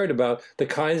concerned about the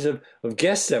kinds of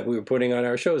guests that we were putting on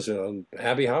our shows.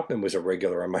 Abby Hoffman was a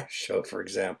regular on my show, for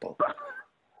example.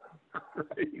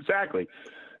 Exactly.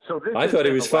 So I thought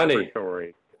it was funny.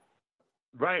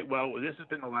 Right. Well, this has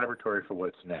been the laboratory for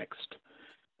what's next.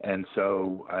 And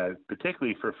so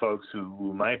particularly for folks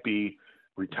who might be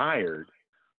retired,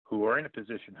 who are in a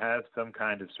position, have some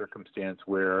kind of circumstance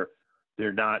where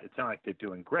it's not like they're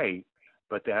doing great,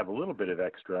 but they have a little bit of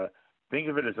extra, think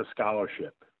of it as a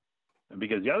scholarship. And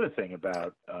because the other thing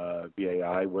about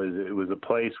BAI was it was a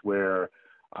place where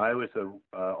I was the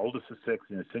oldest of six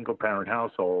in a single-parent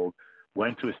household,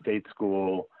 went to a state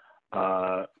school,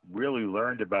 really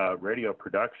learned about radio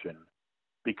production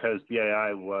because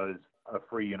BAI was a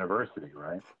free university,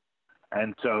 right?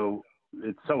 And so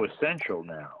it's so essential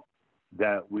now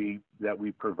that we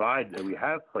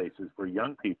have places where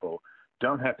young people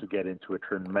don't have to get into a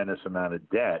tremendous amount of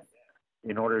debt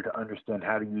in order to understand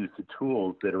how to use the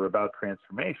tools that are about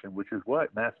transformation, which is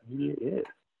what mass media is.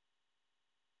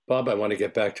 Bob, I want to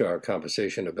get back to our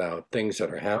conversation about things that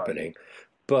are happening.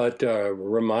 But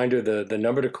reminder, the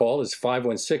number to call is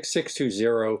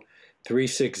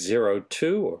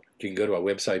 516-620-3602, or you can go to our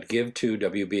website,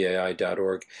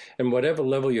 give2wbai.org. And whatever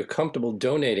level you're comfortable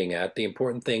donating at, the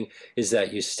important thing is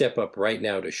that you step up right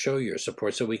now to show your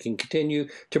support so we can continue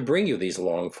to bring you these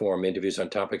long-form interviews on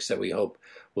topics that we hope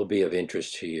will be of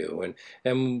interest to you. And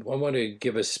I want to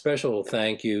give a special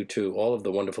thank you to all of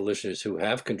the wonderful listeners who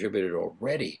have contributed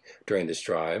already during this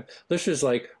drive. Listeners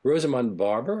like Rosamund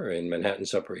Barber in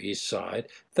Manhattan's Upper East Side.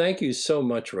 Thank you so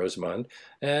much, Rosamund.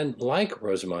 And like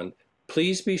Rosamund,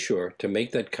 please be sure to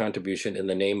make that contribution in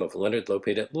the name of Leonard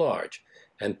Lopate at large.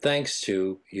 And thanks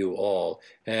to you all.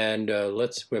 And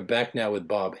we're back now with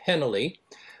Bob Hennelly.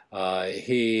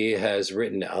 He has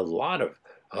written a lot of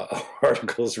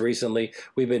articles recently.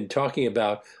 We've been talking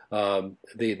about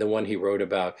the one he wrote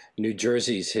about New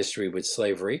Jersey's history with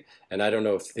slavery, and I don't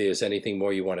know if there's anything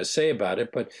more you want to say about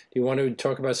it, but do you want to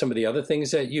talk about some of the other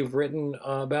things that you've written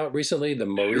about recently? The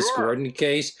Maurice Gordon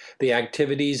case, the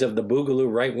activities of the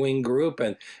Boogaloo right-wing group,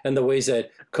 and the ways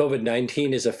that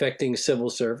COVID-19 is affecting civil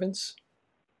servants?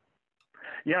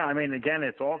 Yeah, I mean, again,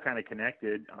 it's all kind of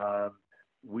connected.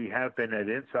 We have been at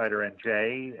Insider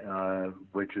NJ,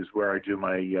 which is where I do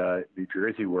my New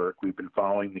Jersey work. We've been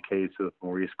following the case of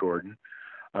Maurice Gordon.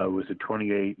 Was a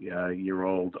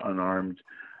 28-year-old unarmed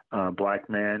black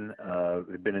man,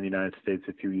 had been in the United States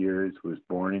a few years, was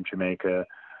born in Jamaica,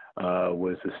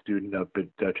 was a student up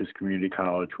at Dutchess Community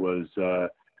College, was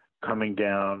coming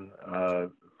down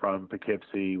from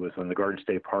Poughkeepsie, was on the Garden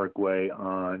State Parkway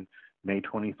on May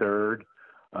 23rd.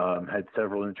 Had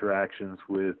several interactions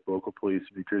with local police,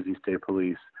 New Jersey State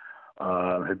Police,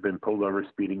 had been pulled over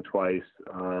speeding twice.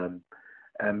 And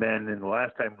then in the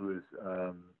last time he was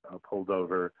pulled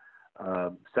over,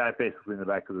 sat basically in the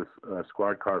back of the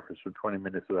squad car for some 20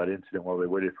 minutes without incident while they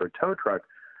waited for a tow truck.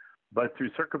 But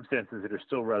through circumstances that are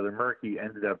still rather murky,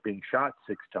 ended up being shot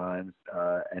 6 times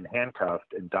and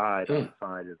handcuffed and died on the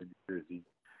side of the New Jersey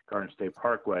Garden State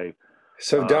Parkway.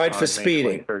 So died for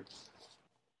speeding.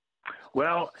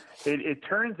 Well, it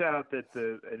turns out that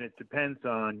and it depends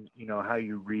on, how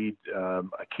you read. A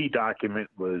key document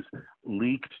was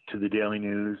leaked to the Daily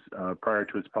News prior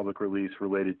to its public release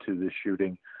related to this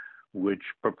shooting, which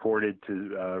purported to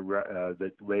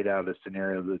that laid out a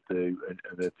scenario that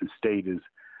the state is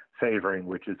favoring,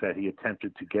 which is that he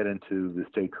attempted to get into the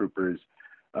state trooper's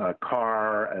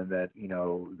car, and that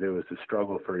there was a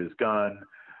struggle for his gun.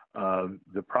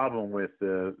 The problem with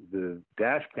the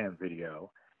dash cam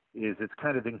video is it's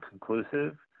kind of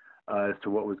inconclusive as to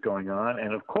what was going on,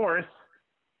 and of course,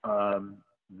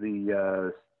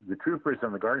 the troopers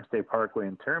on the Garden State Parkway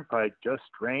and Turnpike, just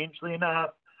strangely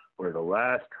enough, were the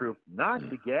last troop not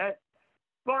to get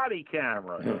body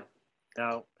cameras.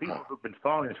 Now, people who've been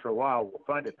following this for a while will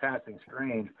find it passing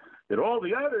strange that all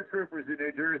the other troopers in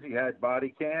New Jersey had body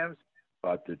cams,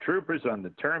 but the troopers on the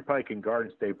Turnpike and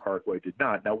Garden State Parkway did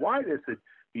not. Now, why this would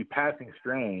be passing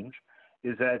strange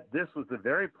is that this was the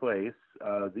very place,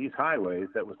 these highways,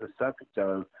 that was the subject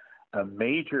of a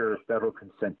major federal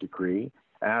consent decree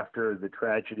after the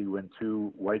tragedy when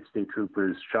two white state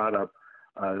troopers shot up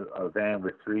a van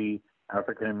with three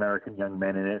African-American young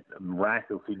men in it.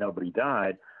 Miraculously, nobody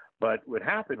died. But what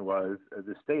happened was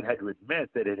the state had to admit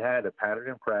that it had a pattern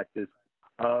and practice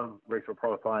of racial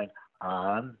profiling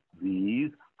on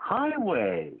these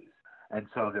highways. And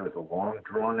so there was a long,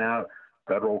 drawn-out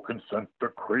federal consent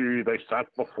decree. They sat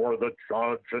before the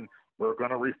judge and we're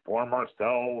going to reform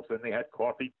ourselves. And they had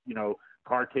coffee,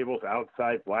 card tables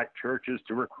outside black churches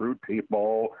to recruit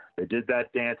people. They did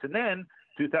that dance. And then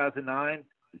 2009,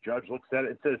 the judge looks at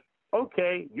it and says,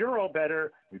 okay, you're all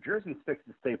better. New Jersey's fixed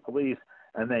the state police.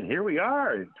 And then here we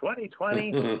are in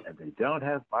 2020, and they don't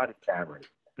have body cameras.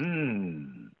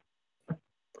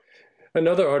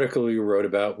 Another article you wrote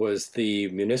about was the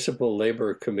municipal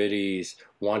labor committees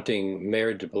wanting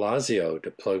Mayor de Blasio to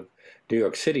plug New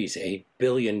York City's $8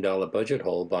 billion budget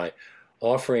hole by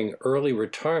offering early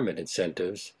retirement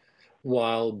incentives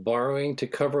while borrowing to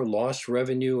cover lost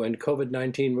revenue and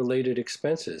COVID-19 related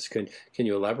expenses. Can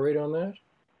you elaborate on that?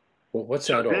 Well, what's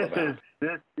that all about?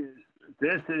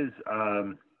 This is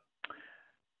a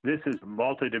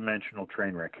multidimensional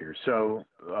train wreck here. So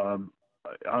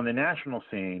on the national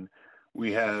scene,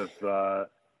 we have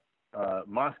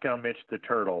Moscow Mitch the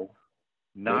Turtle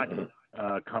not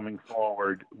coming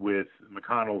forward with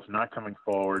McConnell's not coming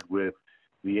forward with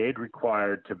the aid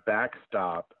required to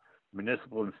backstop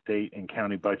municipal and state and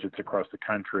county budgets across the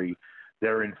country.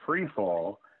 They're in free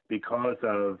fall because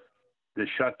of the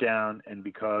shutdown and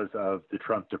because of the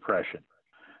Trump depression.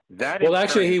 Well,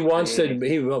 actually, he wants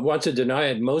to deny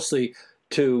it mostly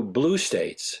to blue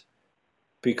states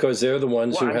because they're the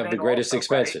ones who have the greatest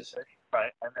expenses.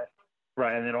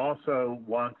 Right, and then also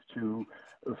wants to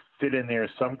fit in there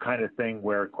some kind of thing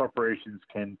where corporations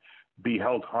can be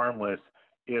held harmless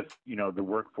if their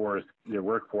workforce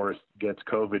gets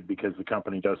COVID because the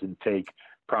company doesn't take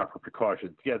proper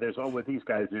precautions. Yeah, there's always with these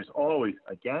guys. There's always,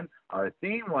 again, our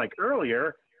theme, like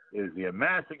earlier, is the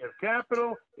amassing of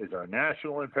capital is our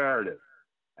national imperative.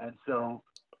 And so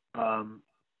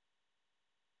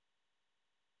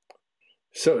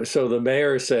So the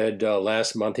mayor said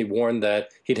last month, he warned that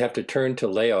he'd have to turn to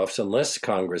layoffs unless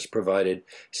Congress provided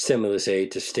stimulus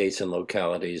aid to states and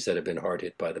localities that have been hard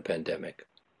hit by the pandemic.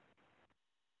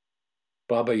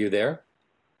 Bob, are you there?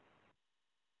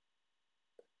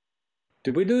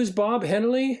 Did we lose Bob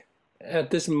Hennelly at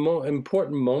this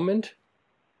important moment?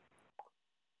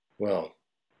 Well,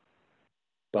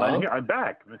 Bob? I'm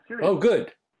back. Mysteriously. Oh,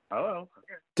 good. Hello.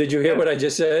 Did you hear what I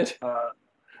just said?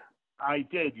 I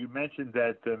did. You mentioned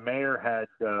that the mayor had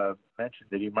mentioned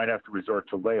that he might have to resort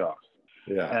to layoffs.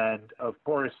 Yeah. And, of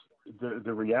course,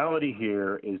 the reality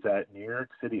here is that New York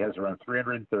City has around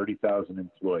 330,000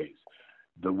 employees.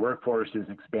 The workforce is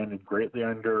expanded greatly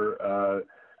under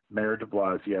Mayor de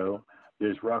Blasio.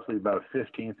 There's roughly about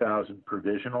 15,000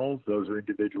 provisionals. Those are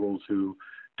individuals who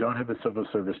don't have a civil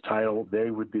service title. They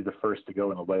would be the first to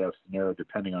go in a layoff scenario,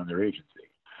 depending on their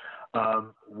agency.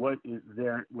 What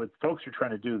folks are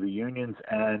trying to do, the unions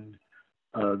and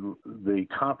the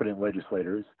competent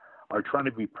legislators, are trying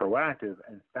to be proactive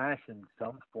and fashion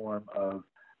some form of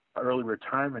early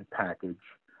retirement package,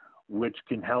 which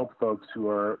can help folks who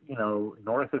are,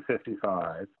 north of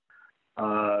 55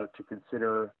 to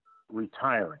consider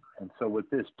retiring. And so what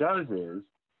this does is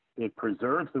it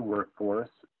preserves the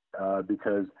workforce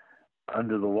because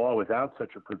under the law, without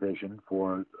such a provision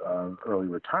for early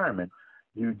retirement,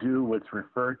 you do what's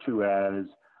referred to as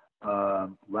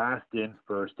last in,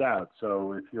 first out.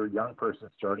 So if you're a young person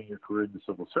starting your career in the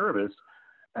civil service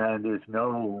and there's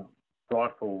no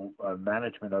thoughtful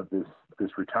management of this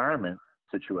retirement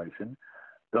situation,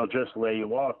 they'll just lay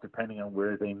you off depending on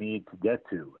where they need to get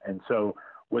to. And so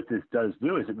what this does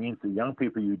do is it means the young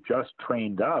people you just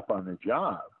trained up on the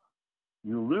job,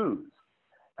 you lose.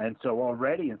 And so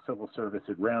already in civil service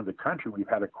around the country, we've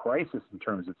had a crisis in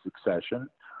terms of succession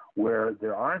where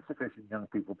there aren't sufficient young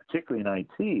people, particularly in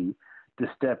IT,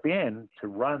 to step in to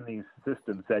run these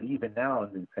systems that even now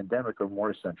in the pandemic are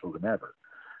more essential than ever.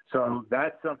 So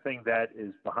that's something that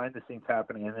is behind the scenes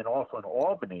happening. And then also in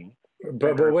Albany.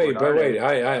 But wait.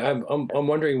 I'm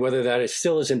wondering whether that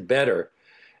still isn't better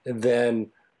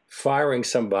than firing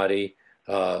somebody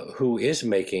who is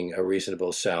making a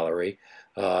reasonable salary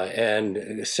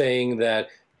and saying that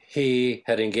he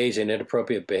had engaged in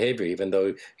inappropriate behavior, even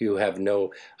though you have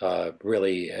no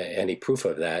really any proof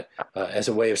of that, as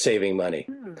a way of saving money.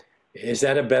 Is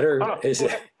that a better is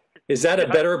that a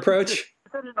better approach?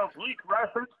 Is that an oblique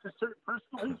reference to certain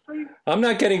personal history? I'm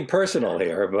not getting personal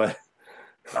here, but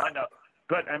I know.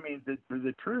 But I mean,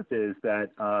 the truth is that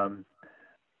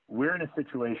we're in a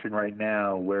situation right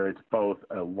now where it's both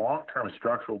a long-term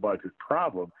structural budget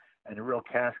problem and a real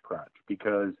cash crunch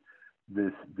because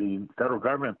the federal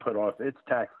government put off its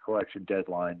tax collection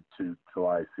deadline to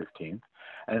July 15th,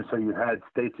 and so you had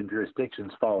states and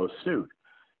jurisdictions follow suit.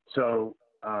 So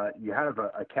you have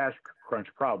a cash crunch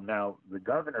problem. Now,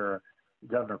 Governor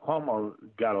Cuomo,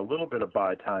 got a little bit of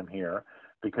buy time here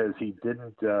because he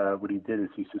didn't. What he did is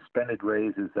he suspended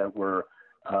raises that were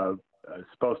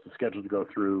supposed to schedule to go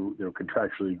through, they were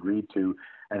contractually agreed to,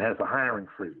 and has a hiring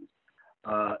freeze.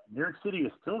 New York City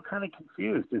is still kind of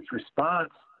confused. Its response,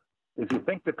 if you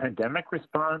think the pandemic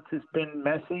response has been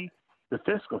messy, the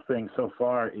fiscal thing so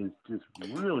far is just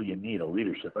really in need of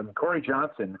leadership. I mean, Corey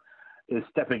Johnson is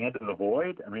stepping into the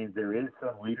void. I mean, there is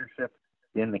some leadership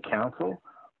in the council,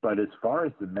 but as far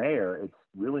as the mayor, it's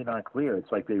really not clear.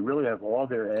 It's like they really have all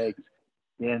their eggs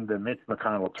in the Mitch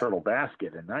McConnell turtle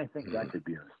basket, and I think that could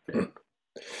be a mistake.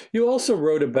 You also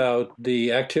wrote about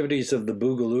the activities of the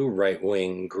Boogaloo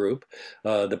right-wing group.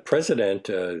 The president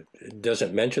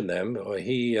doesn't mention them.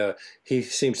 He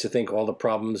seems to think all the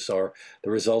problems are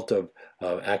the result of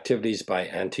activities by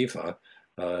Antifa,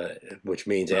 which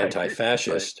means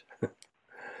anti-fascist.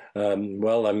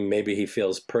 Right. Maybe he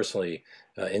feels personally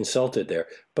insulted there.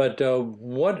 But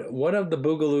what have the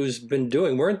Boogaloos been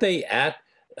doing? Weren't they at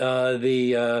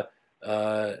the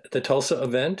Tulsa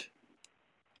event?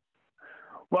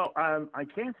 Well, I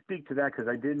can't speak to that because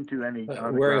I didn't do any.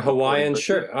 Wearing Hawaiian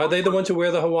shirt. Are they the ones who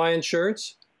wear the Hawaiian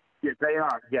shirts? Yeah, they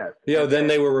are, yes. Yeah, then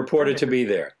they were reported to be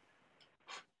there.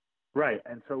 Right.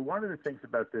 And so one of the things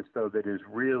about this, though, that is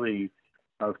really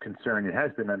of concern, it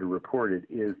has been underreported,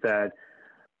 is that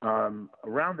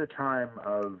around the time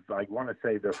of, I want to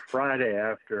say, the Friday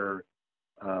after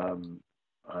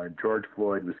George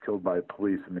Floyd was killed by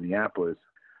police in Minneapolis,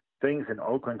 things in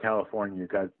Oakland, California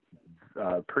got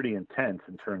pretty intense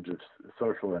in terms of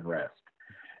social unrest.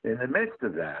 In the midst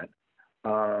of that,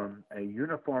 a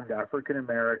uniformed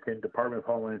African-American Department of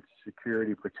Homeland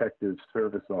Security Protective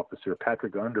Service officer,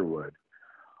 Patrick Underwood,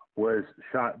 was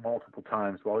shot multiple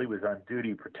times while he was on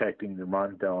duty protecting the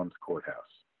Ron Dellums courthouse.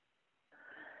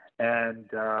 And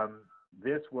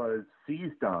this was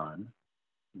seized on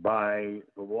by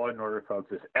the law and order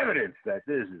folks as evidence that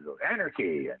this is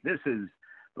anarchy and this is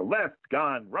the left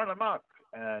gone run amok.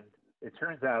 And it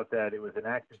turns out that it was an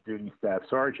active duty staff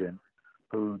sergeant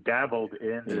who dabbled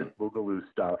in this Boogaloo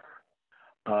stuff,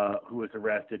 who was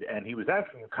arrested. And he was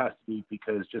actually in custody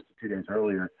because just a few days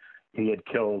earlier, he had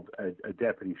killed a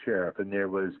deputy sheriff. And there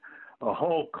was a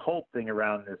whole cult thing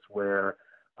around this where,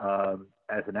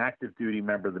 as an active duty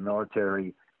member of the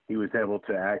military, he was able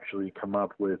to actually come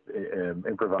up with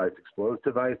improvised explosive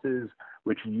devices,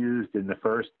 which he used in the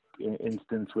first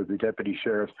instance with the deputy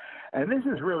sheriffs. And this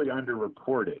is really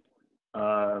underreported.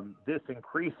 This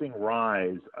increasing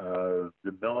rise of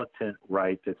the militant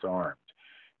right that's armed.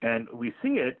 And we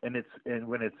see it, and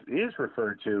when it is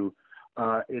referred to,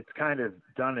 it's kind of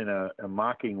done in a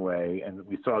mocking way. And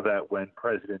we saw that when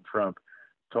President Trump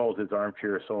told his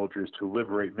armchair soldiers to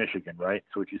liberate Michigan, right?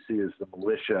 So what you see is the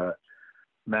militia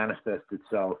manifest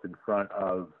itself in front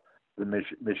of the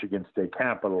Michigan State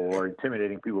Capitol, or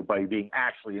intimidating people by being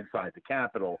actually inside the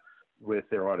Capitol with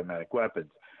their automatic weapons.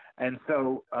 And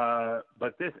so,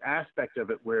 but this aspect of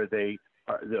it where the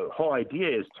whole idea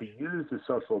is to use the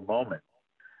social moment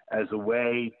as a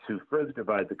way to further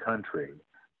divide the country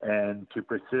and to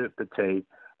precipitate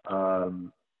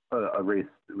a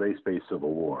race-based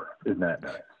civil war. Isn't that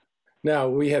nice? Now,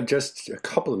 we have just a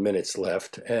couple of minutes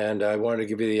left, and I wanted to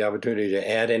give you the opportunity to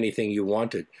add anything you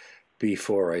wanted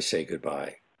before I say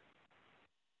goodbye.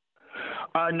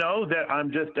 No, that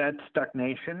I'm just at Stuck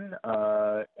Nation,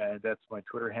 and that's my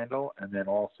Twitter handle. And then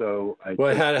also,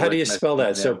 Well, how do you spell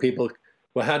that so them people?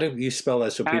 Well, how do you spell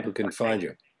that so at people can Stuck find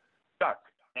Nation. you? Stuck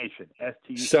Nation, Stuck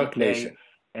STUCK Nation.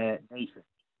 and Nation.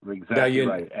 Now Exactly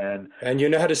right. And you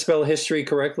know how to spell history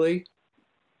correctly?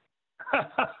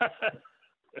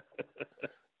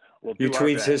 We'll You do our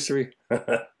tweets best. history.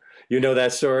 You know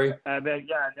that story? And then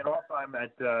also I'm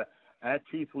at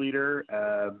Chief Leader,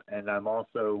 and I'm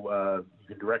also you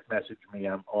can direct message me.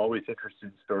 I'm always interested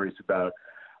in stories about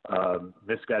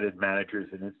misguided managers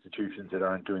and institutions that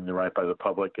aren't doing the right by the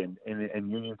public, and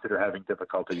unions that are having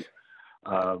difficulties,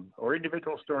 or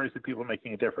individual stories of people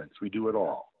making a difference. We do it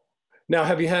all. Now,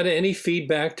 have you had any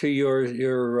feedback to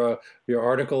your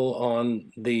article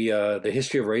on the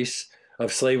history of race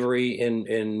of slavery in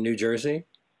New Jersey?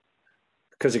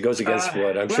 Because it goes against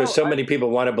what I'm sure so many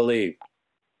people want to believe.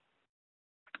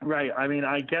 Right. I mean,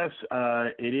 I guess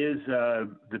it is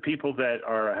the people that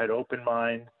had open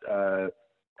minds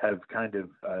have kind of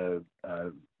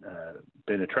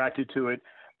been attracted to it.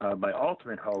 My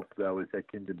ultimate hope, though, is that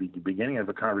can be the beginning of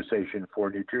a conversation for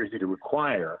New Jersey to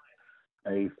require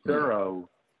a thorough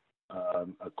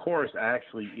a course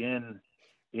actually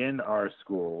in our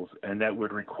schools, and that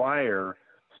would require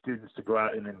students to go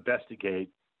out and investigate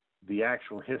the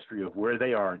actual history of where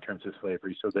they are in terms of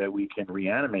slavery, so that we can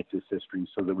reanimate this history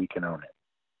so that we can own it.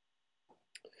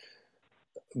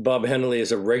 Bob Hennelly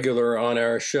is a regular on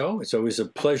our show. It's always a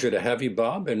pleasure to have you,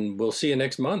 Bob, and we'll see you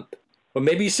next month, or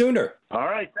maybe sooner. All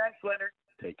right. Thanks, Leonard.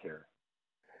 Take care.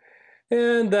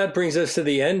 And that brings us to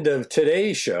the end of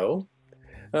today's show.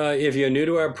 If you're new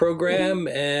to our program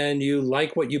and you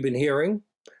like what you've been hearing,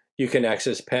 you can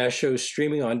access past shows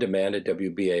streaming on demand at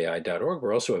WBAI.org.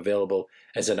 We're also available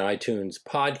as an iTunes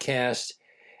podcast,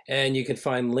 and you can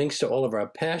find links to all of our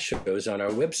past shows on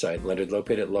our website,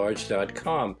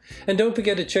 LeonardLopateAtLarge.com. And don't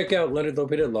forget to check out Leonard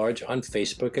Lopate at Large on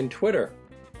Facebook and Twitter.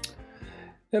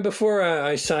 And before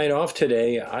I sign off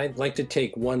today, I'd like to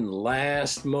take one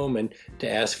last moment to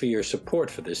ask for your support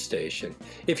for this station.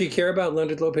 If you care about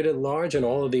Leonard Lopate at Large and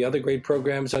all of the other great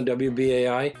programs on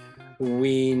WBAI,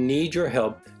 we need your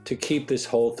help to keep this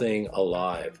whole thing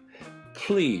alive.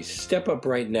 Please step up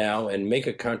right now and make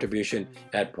a contribution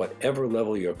at whatever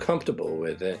level you're comfortable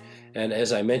with it. And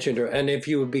as I mentioned, and if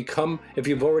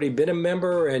you've already been a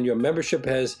member and your membership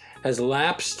has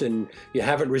lapsed and you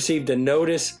haven't received a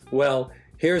notice, well,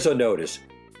 here's a notice.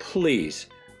 Please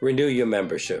renew your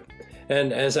membership.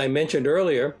 And as I mentioned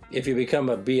earlier, if you become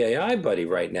a BAI buddy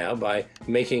right now by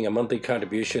making a monthly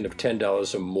contribution of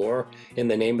 $10 or more in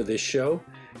the name of this show,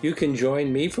 you can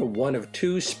join me for one of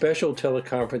two special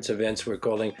teleconference events we're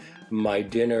calling My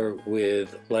Dinner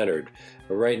with Leonard.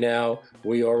 Right now,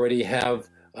 we already have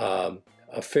a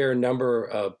fair number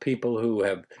of people who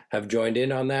have joined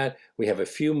in on that. We have a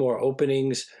few more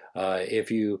openings. If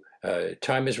you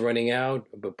time is running out,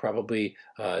 but probably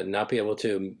not be able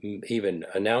to even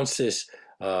announce this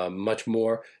much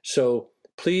more. So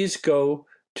please go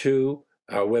to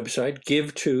our website,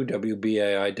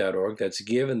 give2wbai.org. That's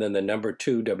give and then the number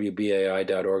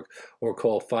 2wbai.org, or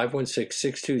call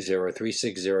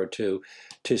 516-620-3602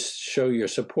 to show your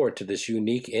support to this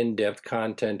unique in-depth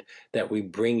content that we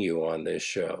bring you on this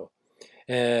show.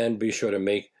 And be sure to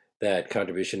make that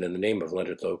contribution in the name of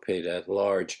Leonard Lopate at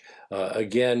Large.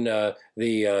 Again,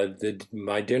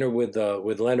 my dinner with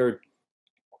Leonard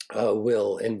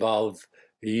will involve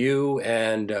you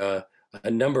and a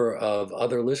number of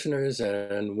other listeners,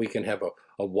 and we can have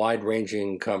a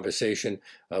wide-ranging conversation.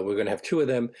 We're going to have two of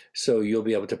them, so you'll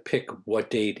be able to pick what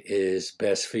date is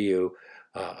best for you.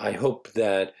 I hope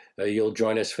that you'll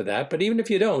join us for that, but even if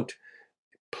you don't,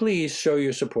 please show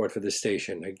your support for the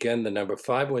station. Again, the number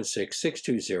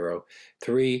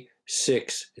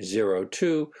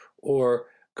 516-620-3602, or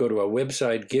go to our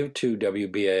website,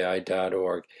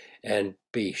 give2wbai.org, and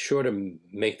be sure to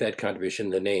make that contribution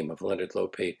in the name of Leonard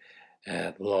Lopate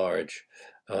at Large.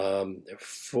 From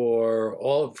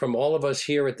all of us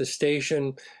here at the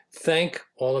station, thank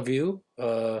all of you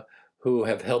who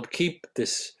have helped keep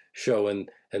this show and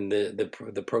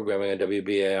the programming on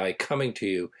WBAI coming to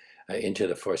you into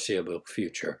the foreseeable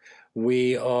future.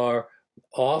 We are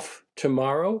off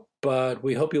tomorrow, but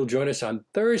we hope you'll join us on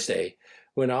Thursday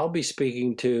when I'll be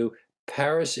speaking to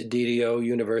Paris Diderot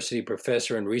University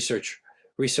professor and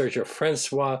researcher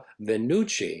Francois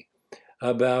Venucci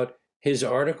about his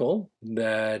article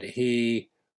that he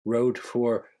wrote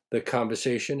for The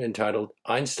Conversation entitled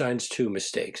Einstein's Two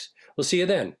Mistakes. We'll see you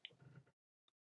then.